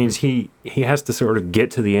 which means he has to sort of get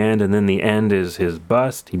to the end, and then the end is his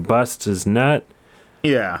bust. He busts his nut.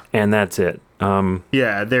 Yeah. And that's it.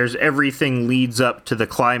 There's everything leads up to the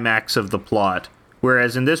climax of the plot.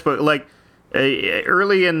 Whereas in this book, like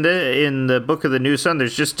early in the Book of the New Sun,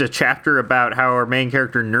 there's just a chapter about how our main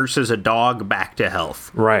character nurses a dog back to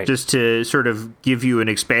health. Right. Just to sort of give you an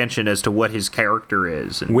expansion as to what his character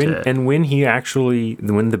is. When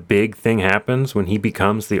the big thing happens, when he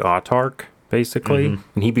becomes the autarch, basically,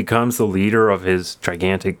 and he becomes the leader of his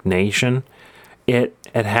gigantic nation, it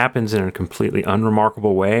happens in a completely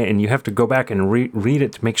unremarkable way, and you have to go back and read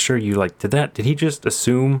it to make sure you did he just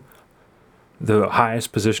assume the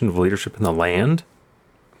highest position of leadership in the land?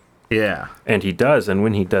 Yeah. And he does, and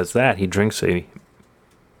when he does that, he drinks a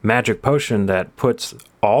magic potion that puts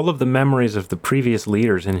all of the memories of the previous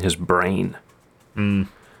leaders in his brain. And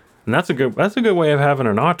that's a good way of having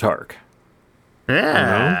an autarch.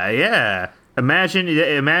 Yeah, yeah. Imagine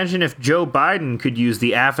if Joe Biden could use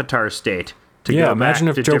the Avatar state to go imagine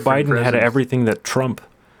back if to Joe different Biden presidents. had everything that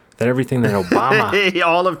Obama,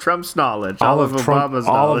 all of Trump's knowledge, all of Obama's knowledge,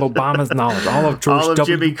 all of Obama's knowledge, all of George all of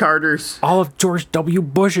Jimmy Carter's, all of George W.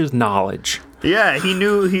 Bush's knowledge. Yeah,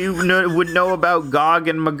 would know about Gog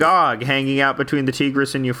and Magog hanging out between the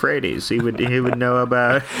Tigris and Euphrates. He would know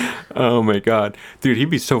about. Oh my god, dude, he'd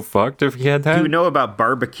be so fucked if he had that. He would know about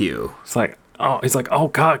barbecue. It's like, he's like, oh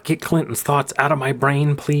god, get Clinton's thoughts out of my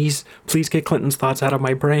brain, please. Please get Clinton's thoughts out of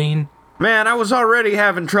my brain. Man, I was already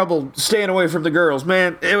having trouble staying away from the girls,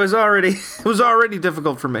 man. It was already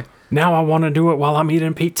difficult for me. Now I want to do it while I'm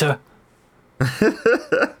eating pizza.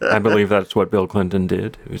 I believe that's what Bill Clinton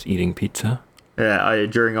did. He was eating pizza. Yeah,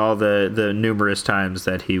 during all the numerous times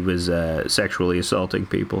that he was sexually assaulting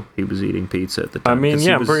people, he was eating pizza at the time. I mean,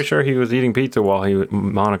 yeah, I'm pretty sure he was eating pizza while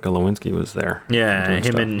Monica Lewinsky was there. Yeah,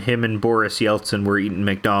 him and Boris Yeltsin were eating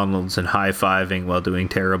McDonald's and high-fiving while doing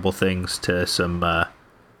terrible things to some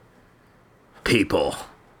people.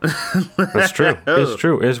 That's true. It's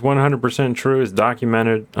true. It's 100% true. It's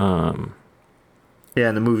documented. Yeah,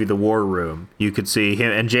 in the movie The War Room, you could see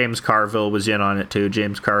him, and James Carville was in on it too.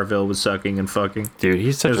 James Carville was sucking and fucking. Dude,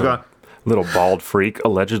 he's such a little bald freak,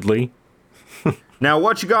 allegedly. Now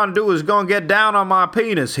what you gonna do is gonna get down on my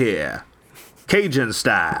penis here, Cajun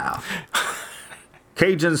style.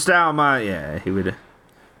 Cajun style, he would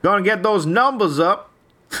gonna get those numbers up.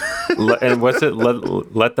 And what's it?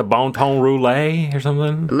 Let the bon ton roulette or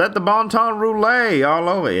something? Let the bon ton roulette all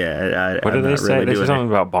over. Yeah. What did they say? Really they said something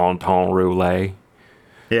about bon ton roulette.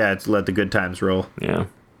 Yeah, it's let the good times roll. Yeah,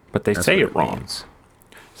 but they say it wrong. Means.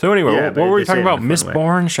 So anyway, what were we talking about?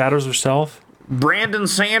 Mistborn, Shadows of Self? Brandon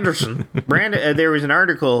Sanderson. There was an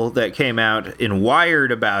article that came out in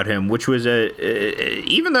Wired about him, which was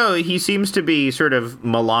even though he seems to be sort of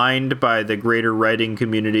maligned by the greater writing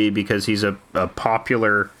community because he's a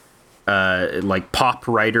popular like pop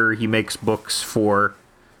writer. He makes books for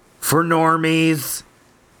normies.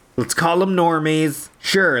 Let's call them normies.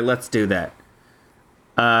 Sure, let's do that.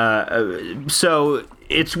 So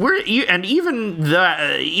it's weird, and even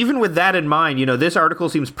with that in mind, this article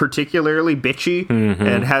seems particularly bitchy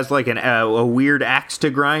and has like a weird axe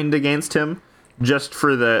to grind against him, just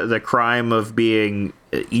for the crime of being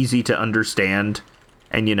easy to understand.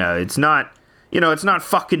 And it's not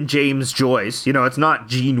fucking James Joyce. It's not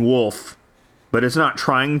Gene Wolfe, but it's not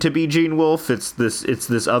trying to be Gene Wolfe. It's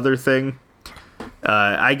this other thing.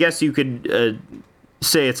 I guess you could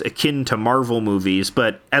say it's akin to Marvel movies,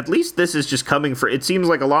 but at least this is just coming it seems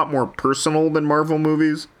like a lot more personal than Marvel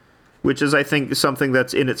movies, which is, I think, something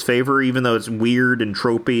that's in its favor, even though it's weird and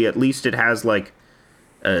tropey. At least it has like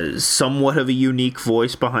somewhat of a unique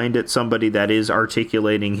voice behind it, somebody that is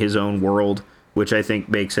articulating his own world, which I think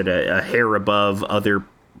makes it a hair above other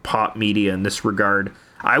pop media in this regard.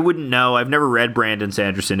 I wouldn't know. I've never read Brandon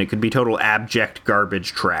Sanderson. It could be total abject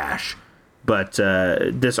garbage trash. But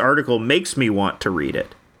this article makes me want to read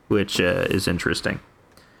it, which is interesting.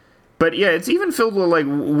 But yeah, it's even filled with like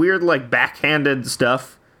weird, like backhanded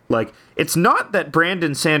stuff. Like, it's not that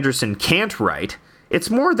Brandon Sanderson can't write. It's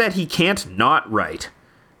more that he can't not write.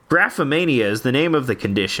 Graphomania is the name of the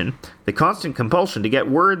condition, the constant compulsion to get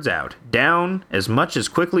words out, down, as much as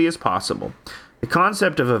quickly as possible. The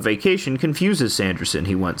concept of a vacation confuses Sanderson,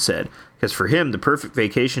 he once said, because for him the perfect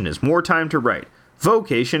vacation is more time to write.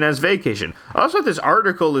 Vocation as vacation. Also, this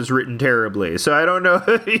article is written terribly, so I don't know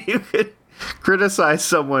if you could criticize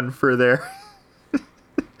someone for their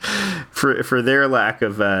for their lack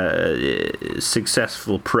of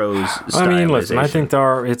successful prose stylization. I mean, listen, I think the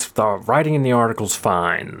writing in the article's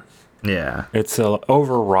fine. Yeah, it's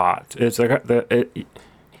overwrought. It's like the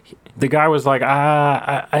guy was like,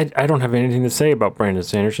 I don't have anything to say about Brandon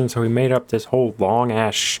Sanderson, so he made up this whole long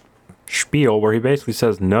ass spiel where he basically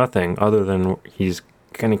says nothing other than he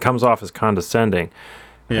comes off as condescending.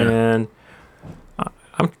 Yeah. And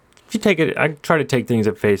I try to take things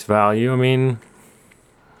at face value. I mean,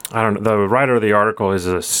 I don't know. The writer of the article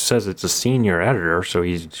says it's a senior editor, so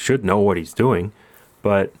he should know what he's doing.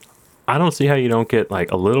 But I don't see how you don't get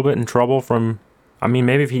like a little bit in trouble from. I mean,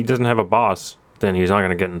 maybe if he doesn't have a boss, then he's not going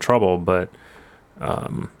to get in trouble. But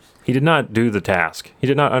he did not do the task. He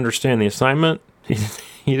did not understand the assignment.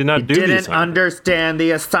 He did not do the assignment. He didn't understand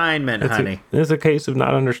the assignment, honey. It's a case of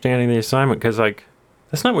not understanding the assignment, because, like,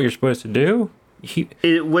 that's not what you're supposed to do.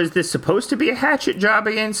 Was this supposed to be a hatchet job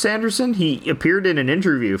against Sanderson? He appeared in an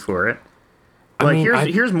interview for it.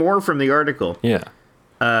 Here's more from the article. Yeah.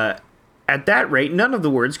 At that rate, none of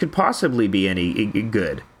the words could possibly be any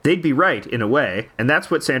good. They'd be right, in a way, and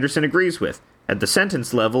that's what Sanderson agrees with. At the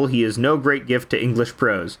sentence level, he is no great gift to English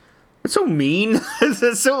prose. It's so mean.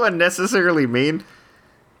 It's so unnecessarily mean.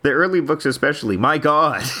 The early books especially. My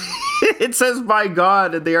God. It says "my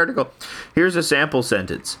God" in the article. Here's a sample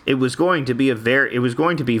sentence. It was going to be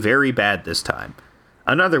very bad this time.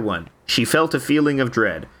 Another one. She felt a feeling of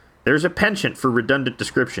dread. There's a penchant for redundant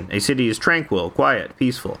description. A city is tranquil, quiet,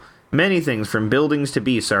 peaceful. Many things from buildings to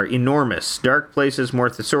beasts are enormous. Dark places more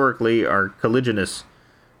historically are caliginous.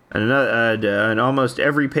 And almost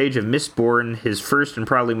every page of Mistborn, his first and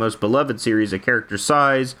probably most beloved series, a character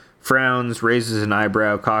sighs, frowns, raises an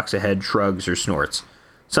eyebrow, cocks a head, shrugs, or snorts.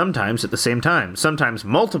 Sometimes at the same time, sometimes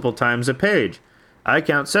multiple times a page. I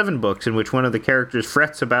count 7 books in which one of the characters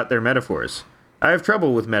frets about their metaphors. I have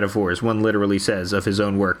trouble with metaphors, one literally says of his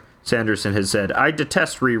own work. Sanderson has said, I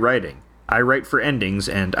detest rewriting. I write for endings,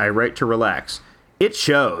 and I write to relax. It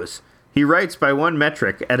shows. He writes by one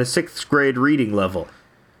metric at a 6th grade reading level.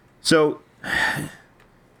 So,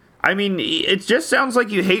 I mean, it just sounds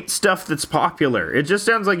like you hate stuff that's popular. It just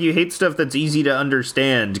sounds like you hate stuff that's easy to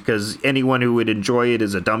understand, because anyone who would enjoy it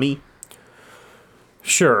is a dummy.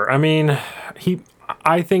 Sure. I mean,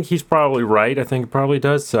 I think he's probably right. I think it probably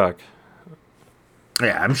does suck.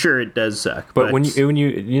 Yeah, I'm sure it does suck. But when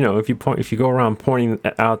you go around pointing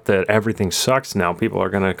out that everything sucks now, people are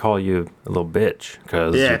gonna call you a little bitch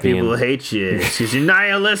because people hate you because you're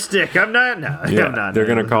nihilistic. I'm not. No, yeah, I'm not. They're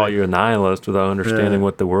gonna call you a nihilist without understanding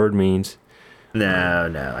what the word means.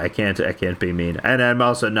 No, I can't be mean, and I'm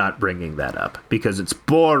also not bringing that up because it's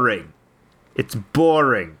boring. It's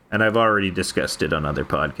boring, and I've already discussed it on other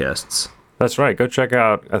podcasts. That's right. Go check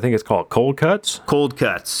out, I think it's called Cold Cuts. Cold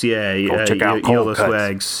Cuts, yeah. Go check out Cold Yolo Cuts.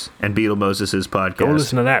 Swags and Beetle Moses' podcast. Go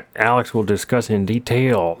listen to that. Alex will discuss in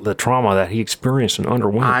detail the trauma that he experienced and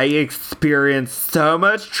underwent. I experienced so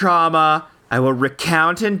much trauma. I will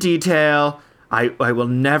recount in detail. I will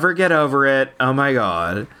never get over it. Oh my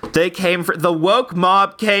god. The woke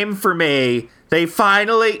mob came for me. They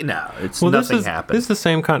finally... No, nothing happened.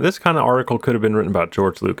 This kind of article could have been written about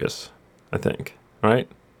George Lucas, I think. Right?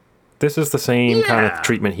 This is the same kind of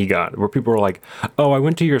treatment he got, where people were like, oh, I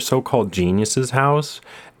went to your so-called genius's house,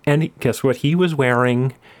 and guess what? He was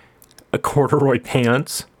wearing corduroy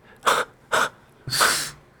pants.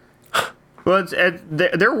 Well,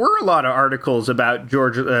 there were a lot of articles about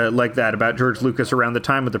George Lucas around the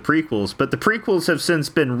time of the prequels, but the prequels have since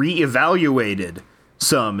been reevaluated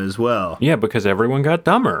some as well. Yeah, because everyone got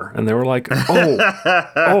dumber, and they were like,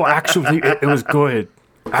 actually, it was good.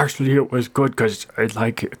 Actually, it was good because I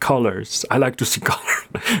like colors. I like to see colors.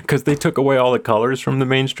 Because they took away all the colors from the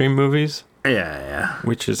mainstream movies. Yeah.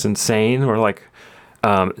 Which is insane. Or like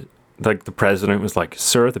the president was like,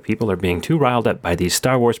 sir, the people are being too riled up by these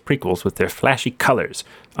Star Wars prequels with their flashy colors.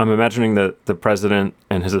 I'm imagining that the president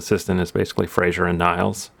and his assistant is basically Fraser and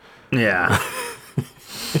Niles. Yeah.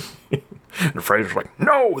 And Fraser's like,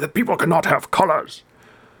 no, the people cannot have colors.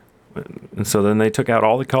 And so then they took out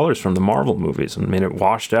all the colors from the Marvel movies and made it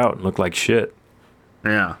washed out and look like shit.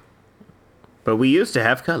 Yeah. But we used to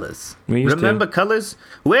have colors. Remember colors?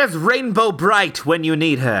 Where's Rainbow Bright when you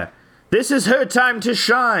need her? This is her time to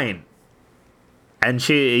shine. And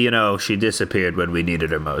she disappeared when we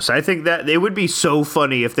needed her most. I think that it would be so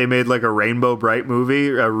funny if they made like a Rainbow Bright movie,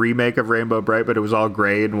 a remake of Rainbow Bright, but it was all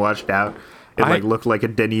gray and washed out. It looked like a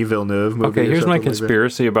Denis Villeneuve movie. Okay, here's my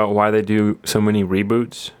conspiracy about why they do so many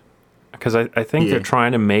reboots. Because I think they're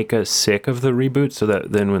trying to make us sick of the reboot so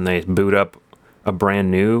that then when they boot up a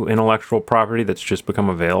brand new intellectual property that's just become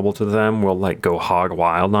available to them, we'll like go hog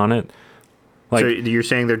wild on it. Like, so you're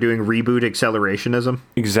saying they're doing reboot accelerationism?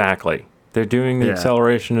 Exactly. They're doing the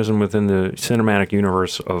accelerationism within the cinematic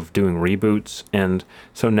universe of doing reboots. And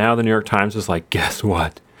so now the New York Times is like, guess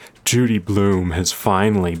what? Judy Blume has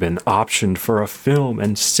finally been optioned for a film,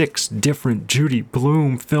 and 6 different Judy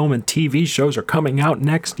Blume film and TV shows are coming out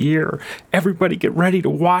next year. Everybody get ready to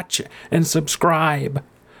watch and subscribe.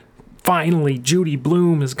 Finally, Judy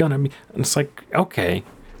Blume is gonna be... And it's like, okay,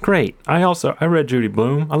 great. I read Judy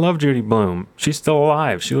Blume. I love Judy Blume. She's still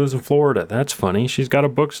alive. She lives in Florida. That's funny. She's got a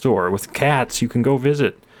bookstore with cats you can go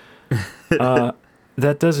visit.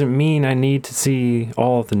 That doesn't mean I need to see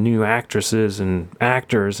all the new actresses and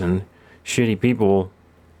actors and shitty people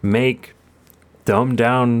make dumbed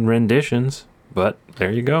down renditions, but there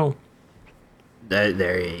you go.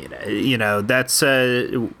 That's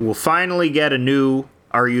we'll finally get a new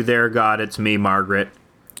Are You There, God? It's Me, Margaret.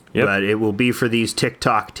 Yep. But it will be for these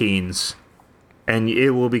TikTok teens. And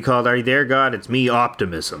it will be called Are You There, God? It's Me,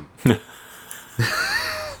 Optimism.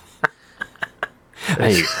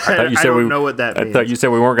 Hey, I don't know what that means. I thought you said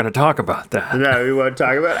we weren't going to talk about that. No, we won't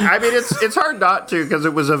talk about it. I mean, it's hard not to because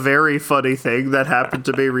it was a very funny thing that happened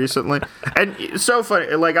to me recently. And it's so funny.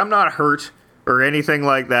 Like, I'm not hurt or anything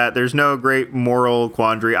like that. There's no great moral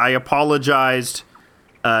quandary. I apologized,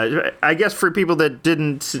 I guess, for people that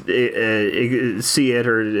didn't see it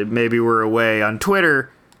or maybe were away on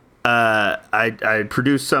Twitter. I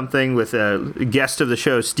produced something with a guest of the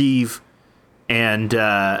show, Steve, and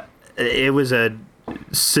it was a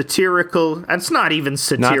satirical. It's not even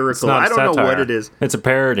satirical. It's not I don't know satire. what it is. It's a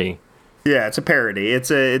parody. Yeah, it's a parody.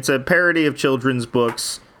 It's a parody of children's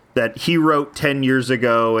books that he wrote 10 years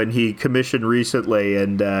ago and he commissioned recently,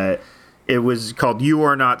 and it was called You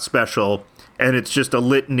Are Not Special, and it's just a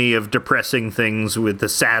litany of depressing things with the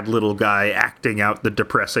sad little guy acting out the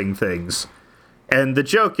depressing things. And the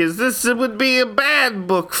joke is, this would be a bad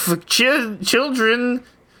book for children.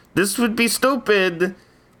 This would be stupid.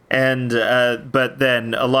 And but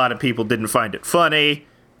then a lot of people didn't find it funny,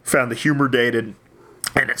 found the humor dated,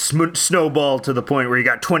 and it snowballed to the point where you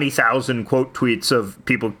got 20,000 quote tweets of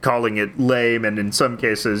people calling it lame, and in some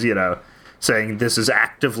cases, saying this is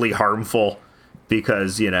actively harmful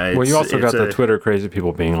because, Well, you also got the Twitter crazy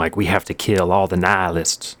people being like, we have to kill all the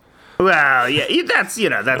nihilists. Well, yeah, that's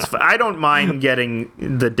I don't mind getting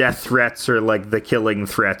the death threats or like the killing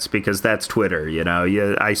threats because that's Twitter,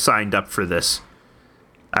 I signed up for this.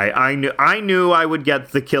 I knew I would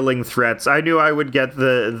get the killing threats. I knew I would get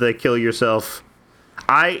the kill yourself.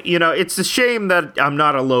 It's a shame that I'm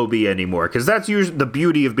not a Lobby anymore, because that's usually the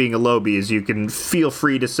beauty of being a Lobby, is you can feel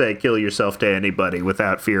free to say kill yourself to anybody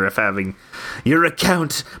without fear of having your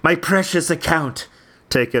account, my precious account,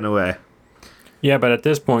 taken away. Yeah, but at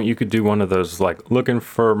this point, you could do one of those, like, looking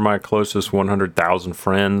for my closest 100,000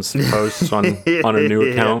 friends posts on a new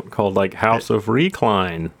account called, like, House of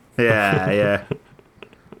Recline. Yeah.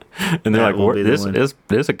 And they're like,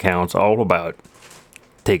 this account's all about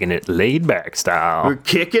taking it laid back style. We're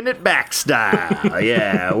kicking it back style.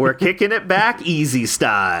 Yeah, we're kicking it back easy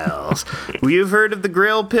styles. You've heard of the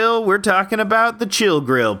grill pill? We're talking about the chill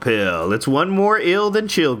grill pill. It's one more ill than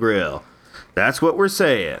chill grill. That's what we're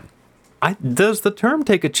saying. Does the term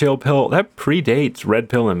take a chill pill? That predates red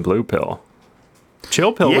pill and blue pill.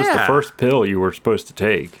 Chill pill was the first pill you were supposed to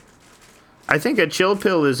take. I think a chill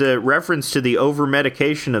pill is a reference to the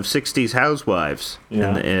over-medication of 60s housewives.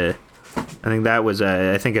 Yeah. And, I think that was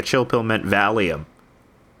I think a chill pill meant Valium.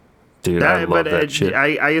 Dude, I love that shit.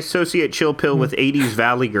 I associate chill pill with 80s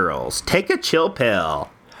Valley girls. Take a chill pill.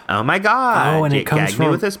 Oh my god. Oh, and it comes gag me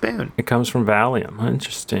with a spoon. It comes from Valium.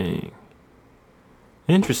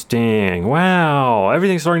 Interesting. Wow.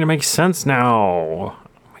 Everything's starting to make sense now. Oh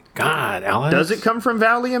my god, Alex. Does it come from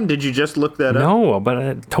Valium? Did you just look that up? No, but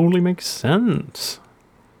it totally makes sense.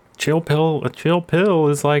 A chill pill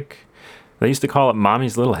is like, they used to call it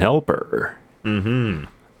Mommy's Little Helper. Mm-hmm.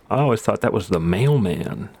 I always thought that was the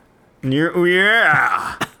mailman.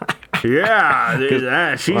 Yeah.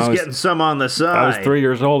 Yeah. She's getting some on the side. I was 3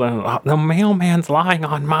 years old, and the mailman's lying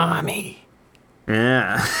on Mommy.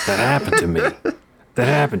 Yeah. That happened to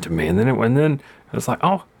me. And then it was like,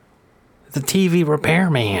 oh, the TV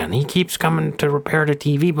repairman. He keeps coming to repair the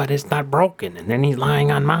TV, but it's not broken. And then he's lying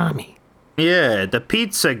on Mommy. Yeah, the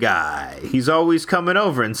pizza guy. He's always coming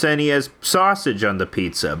over and saying he has sausage on the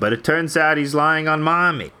pizza, but it turns out he's lying on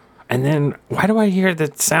Mommy. And then, why do I hear the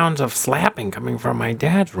sounds of slapping coming from my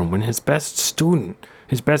dad's room when his best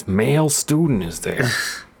male student is there?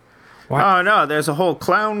 What? Oh no, there's a whole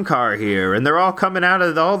clown car here, and they're all coming out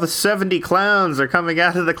of all the 70 clowns are coming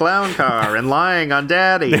out of the clown car and lying on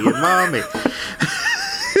Daddy and Mommy.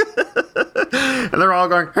 And they're all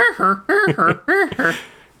going,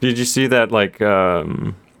 Did you see that, like,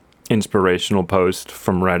 inspirational post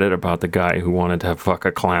from Reddit about the guy who wanted to fuck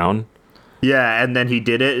a clown? Yeah, and then he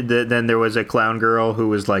did it. Then there was a clown girl who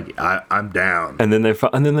was like, I'm down. And then they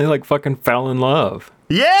like fucking fell in love.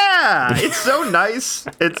 Yeah, it's so nice.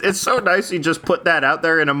 It's so nice he just put that out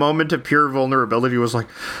there in a moment of pure vulnerability. He was like,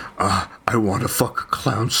 I want to fuck a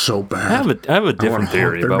clown so bad. I have a different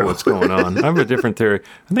theory about what's going on. I have a different theory.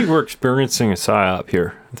 I think we're experiencing a psyop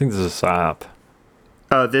here. I think this is a psyop.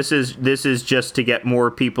 This is just to get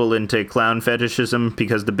more people into clown fetishism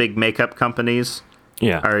because the big makeup companies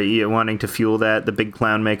are wanting to fuel that. The big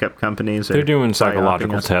clown makeup companies. They're doing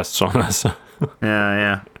psychological tests on us.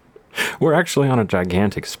 Yeah. We're actually on a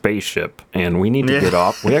gigantic spaceship, and we need to get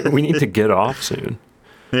off. We need to get off soon.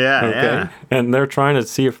 Yeah. And they're trying to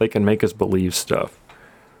see if they can make us believe stuff.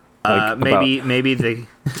 Like maybe they.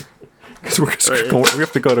 Because we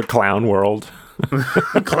have to go to Clown World.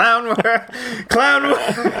 Clown World.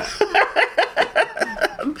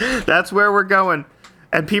 That's where we're going.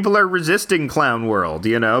 And people are resisting Clown World,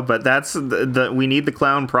 but that's we need the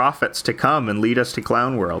clown prophets to come and lead us to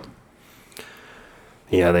Clown World.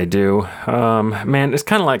 Yeah, they do. Man, it's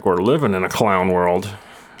kind of like we're living in a clown world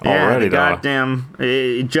already.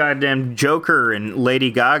 The goddamn Joker and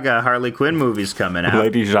Lady Gaga Harley Quinn movies coming out.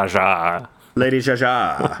 Lady Jaja.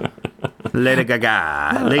 Lady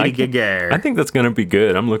Gaga. Lady Gaga. I think that's going to be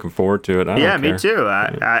good. I'm looking forward to it. I don't care. Me too.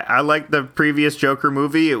 I like the previous Joker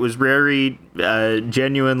movie. It was very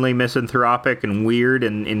genuinely misanthropic and weird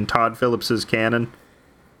in Todd Phillips's canon.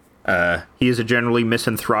 He is a generally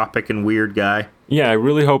misanthropic and weird guy. Yeah, I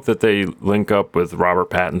really hope that they link up with Robert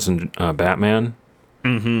Pattinson, Batman.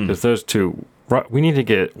 Because those two, we need to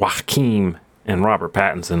get Joaquin and Robert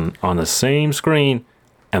Pattinson on the same screen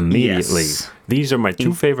immediately. Yes. These are my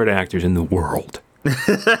two favorite actors in the world.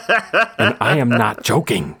 And I am not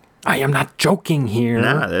joking. I am not joking here.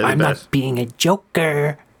 No, they're the I'm best. not being a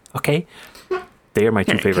joker. Okay? They are my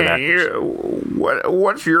two favorite actors.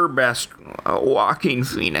 What's your best Joaquin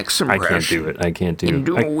Phoenix impression? I can't do it.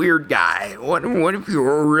 Do a weird guy. What if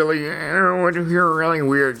you're a really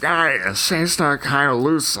weird guy? Say stuff kind of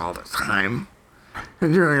loose all the time.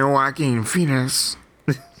 And doing a Joaquin Phoenix.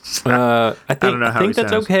 I don't know how think he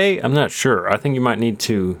that's sounds. okay. I'm not sure. I think you might need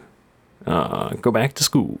to go back to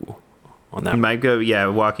school on that. You might go,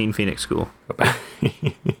 Joaquin Phoenix school.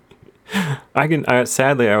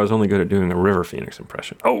 Sadly, I was only good at doing a River Phoenix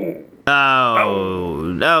impression. No,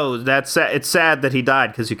 that's sad. It's sad that he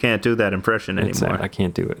died because you can't do that impression It's sad. anymore. I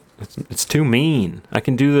can't do it. It's too mean. I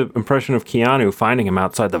can do the impression of Keanu finding him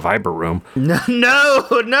outside the Viber room.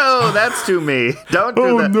 No, that's too me. Don't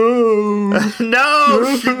do that.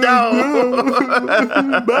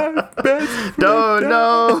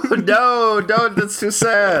 No, don't. That's too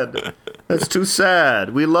sad. That's too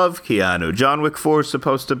sad. We love Keanu. John Wick 4 is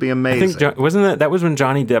supposed to be I amazing. think wasn't that was when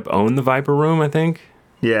Johnny Depp owned the Viper room, I think,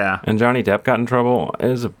 Yeah. and Johnny Depp got in trouble. It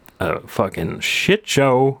was a fucking shit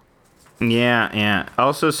show. Yeah.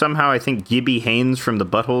 Also, somehow I think Gibby Haynes from the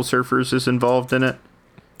Butthole Surfers is involved in it.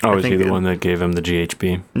 Oh, is he think the one that gave him the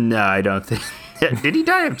GHB? No, I don't think. Did he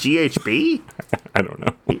die of GHB? I don't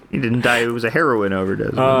know. He didn't die. It was a heroin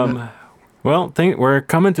overdose. Well, we're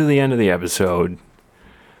coming to the end of the episode,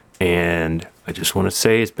 and I just want to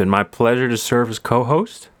say it's been my pleasure to serve as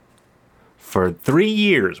co-host for 3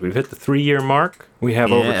 years. We've hit the 3-year mark. We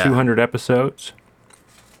have over 200 episodes.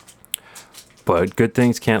 But good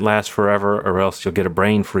things can't last forever, or else you'll get a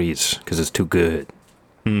brain freeze because it's too good.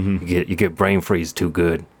 Mm-hmm. You get brain freeze too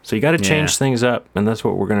good. So you got to change things up, and that's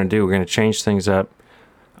what we're going to do. We're going to change things up.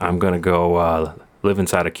 I'm going to go live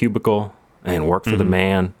inside a cubicle and work for the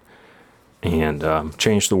man and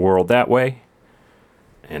change the world that way.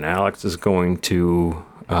 And Alex is going to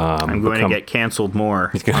I'm going to get canceled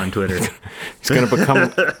more on Twitter. He's going to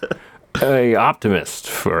become a optimist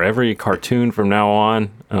for every cartoon from now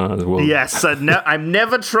on. Yes, I'm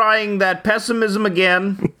never trying that pessimism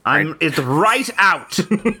again. It's right out.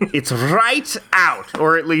 It's right out,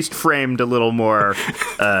 or at least framed a little more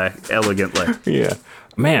elegantly. Yeah,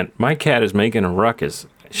 man, my cat is making a ruckus.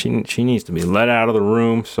 She needs to be let out of the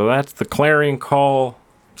room. So that's the clarion call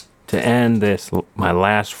to end this, my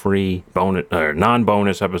last free bonus or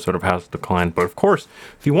non-bonus episode of House of Decline. But of course,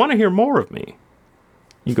 if you want to hear more of me,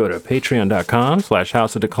 you go to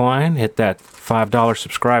patreon.com/House of Decline, hit that $5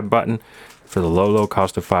 subscribe button. For the low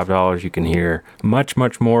cost of $5, you can hear much,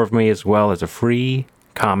 much more of me, as well as a free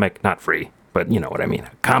comic, not free, but you know what I mean,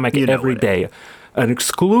 a comic every day, an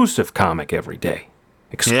exclusive comic every day.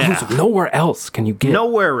 Exclusive. Yeah. Nowhere else can you get.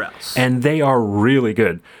 Nowhere else. And they are really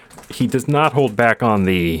good. He does not hold back on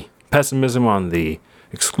the pessimism on the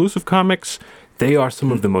exclusive comics. They are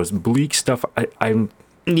some of the most bleak stuff. I'm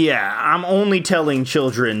only telling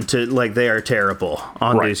children to they are terrible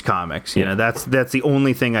on these comics. You know, that's the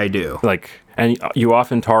only thing I do. And you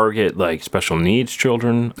often target special needs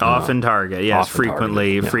children. Often target, yes,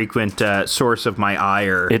 frequent source of my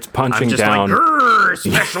ire. It's punching I'm just down.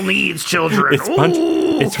 Special needs children.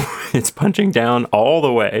 It's punching down all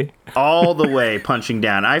the way. All the way punching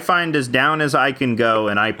down. I find as down as I can go,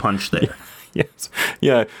 and I punch there. Yes,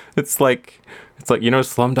 yeah. It's like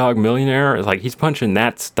Slumdog Millionaire. It's like he's punching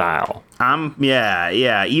that style.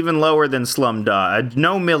 Even lower than Slumdog.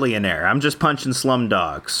 No Millionaire. I'm just punching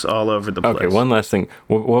Slumdogs all over the place. Okay, one last thing.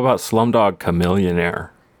 What about Slumdog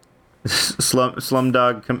Chameleonaire?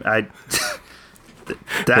 Slumdog.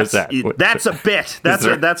 That's a bit.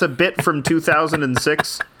 That's a bit from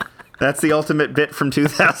 2006. That's the ultimate bit from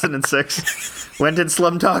 2006. When did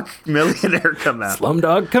Slumdog Millionaire come out?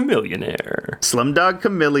 Slumdog Chameleonaire. Slumdog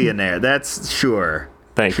Chameleonaire. That's sure.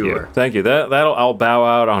 Thank you. I'll bow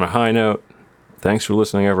out on a high note. Thanks for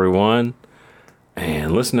listening, everyone.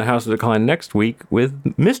 And listen to House of Decline next week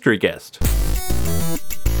with mystery guest.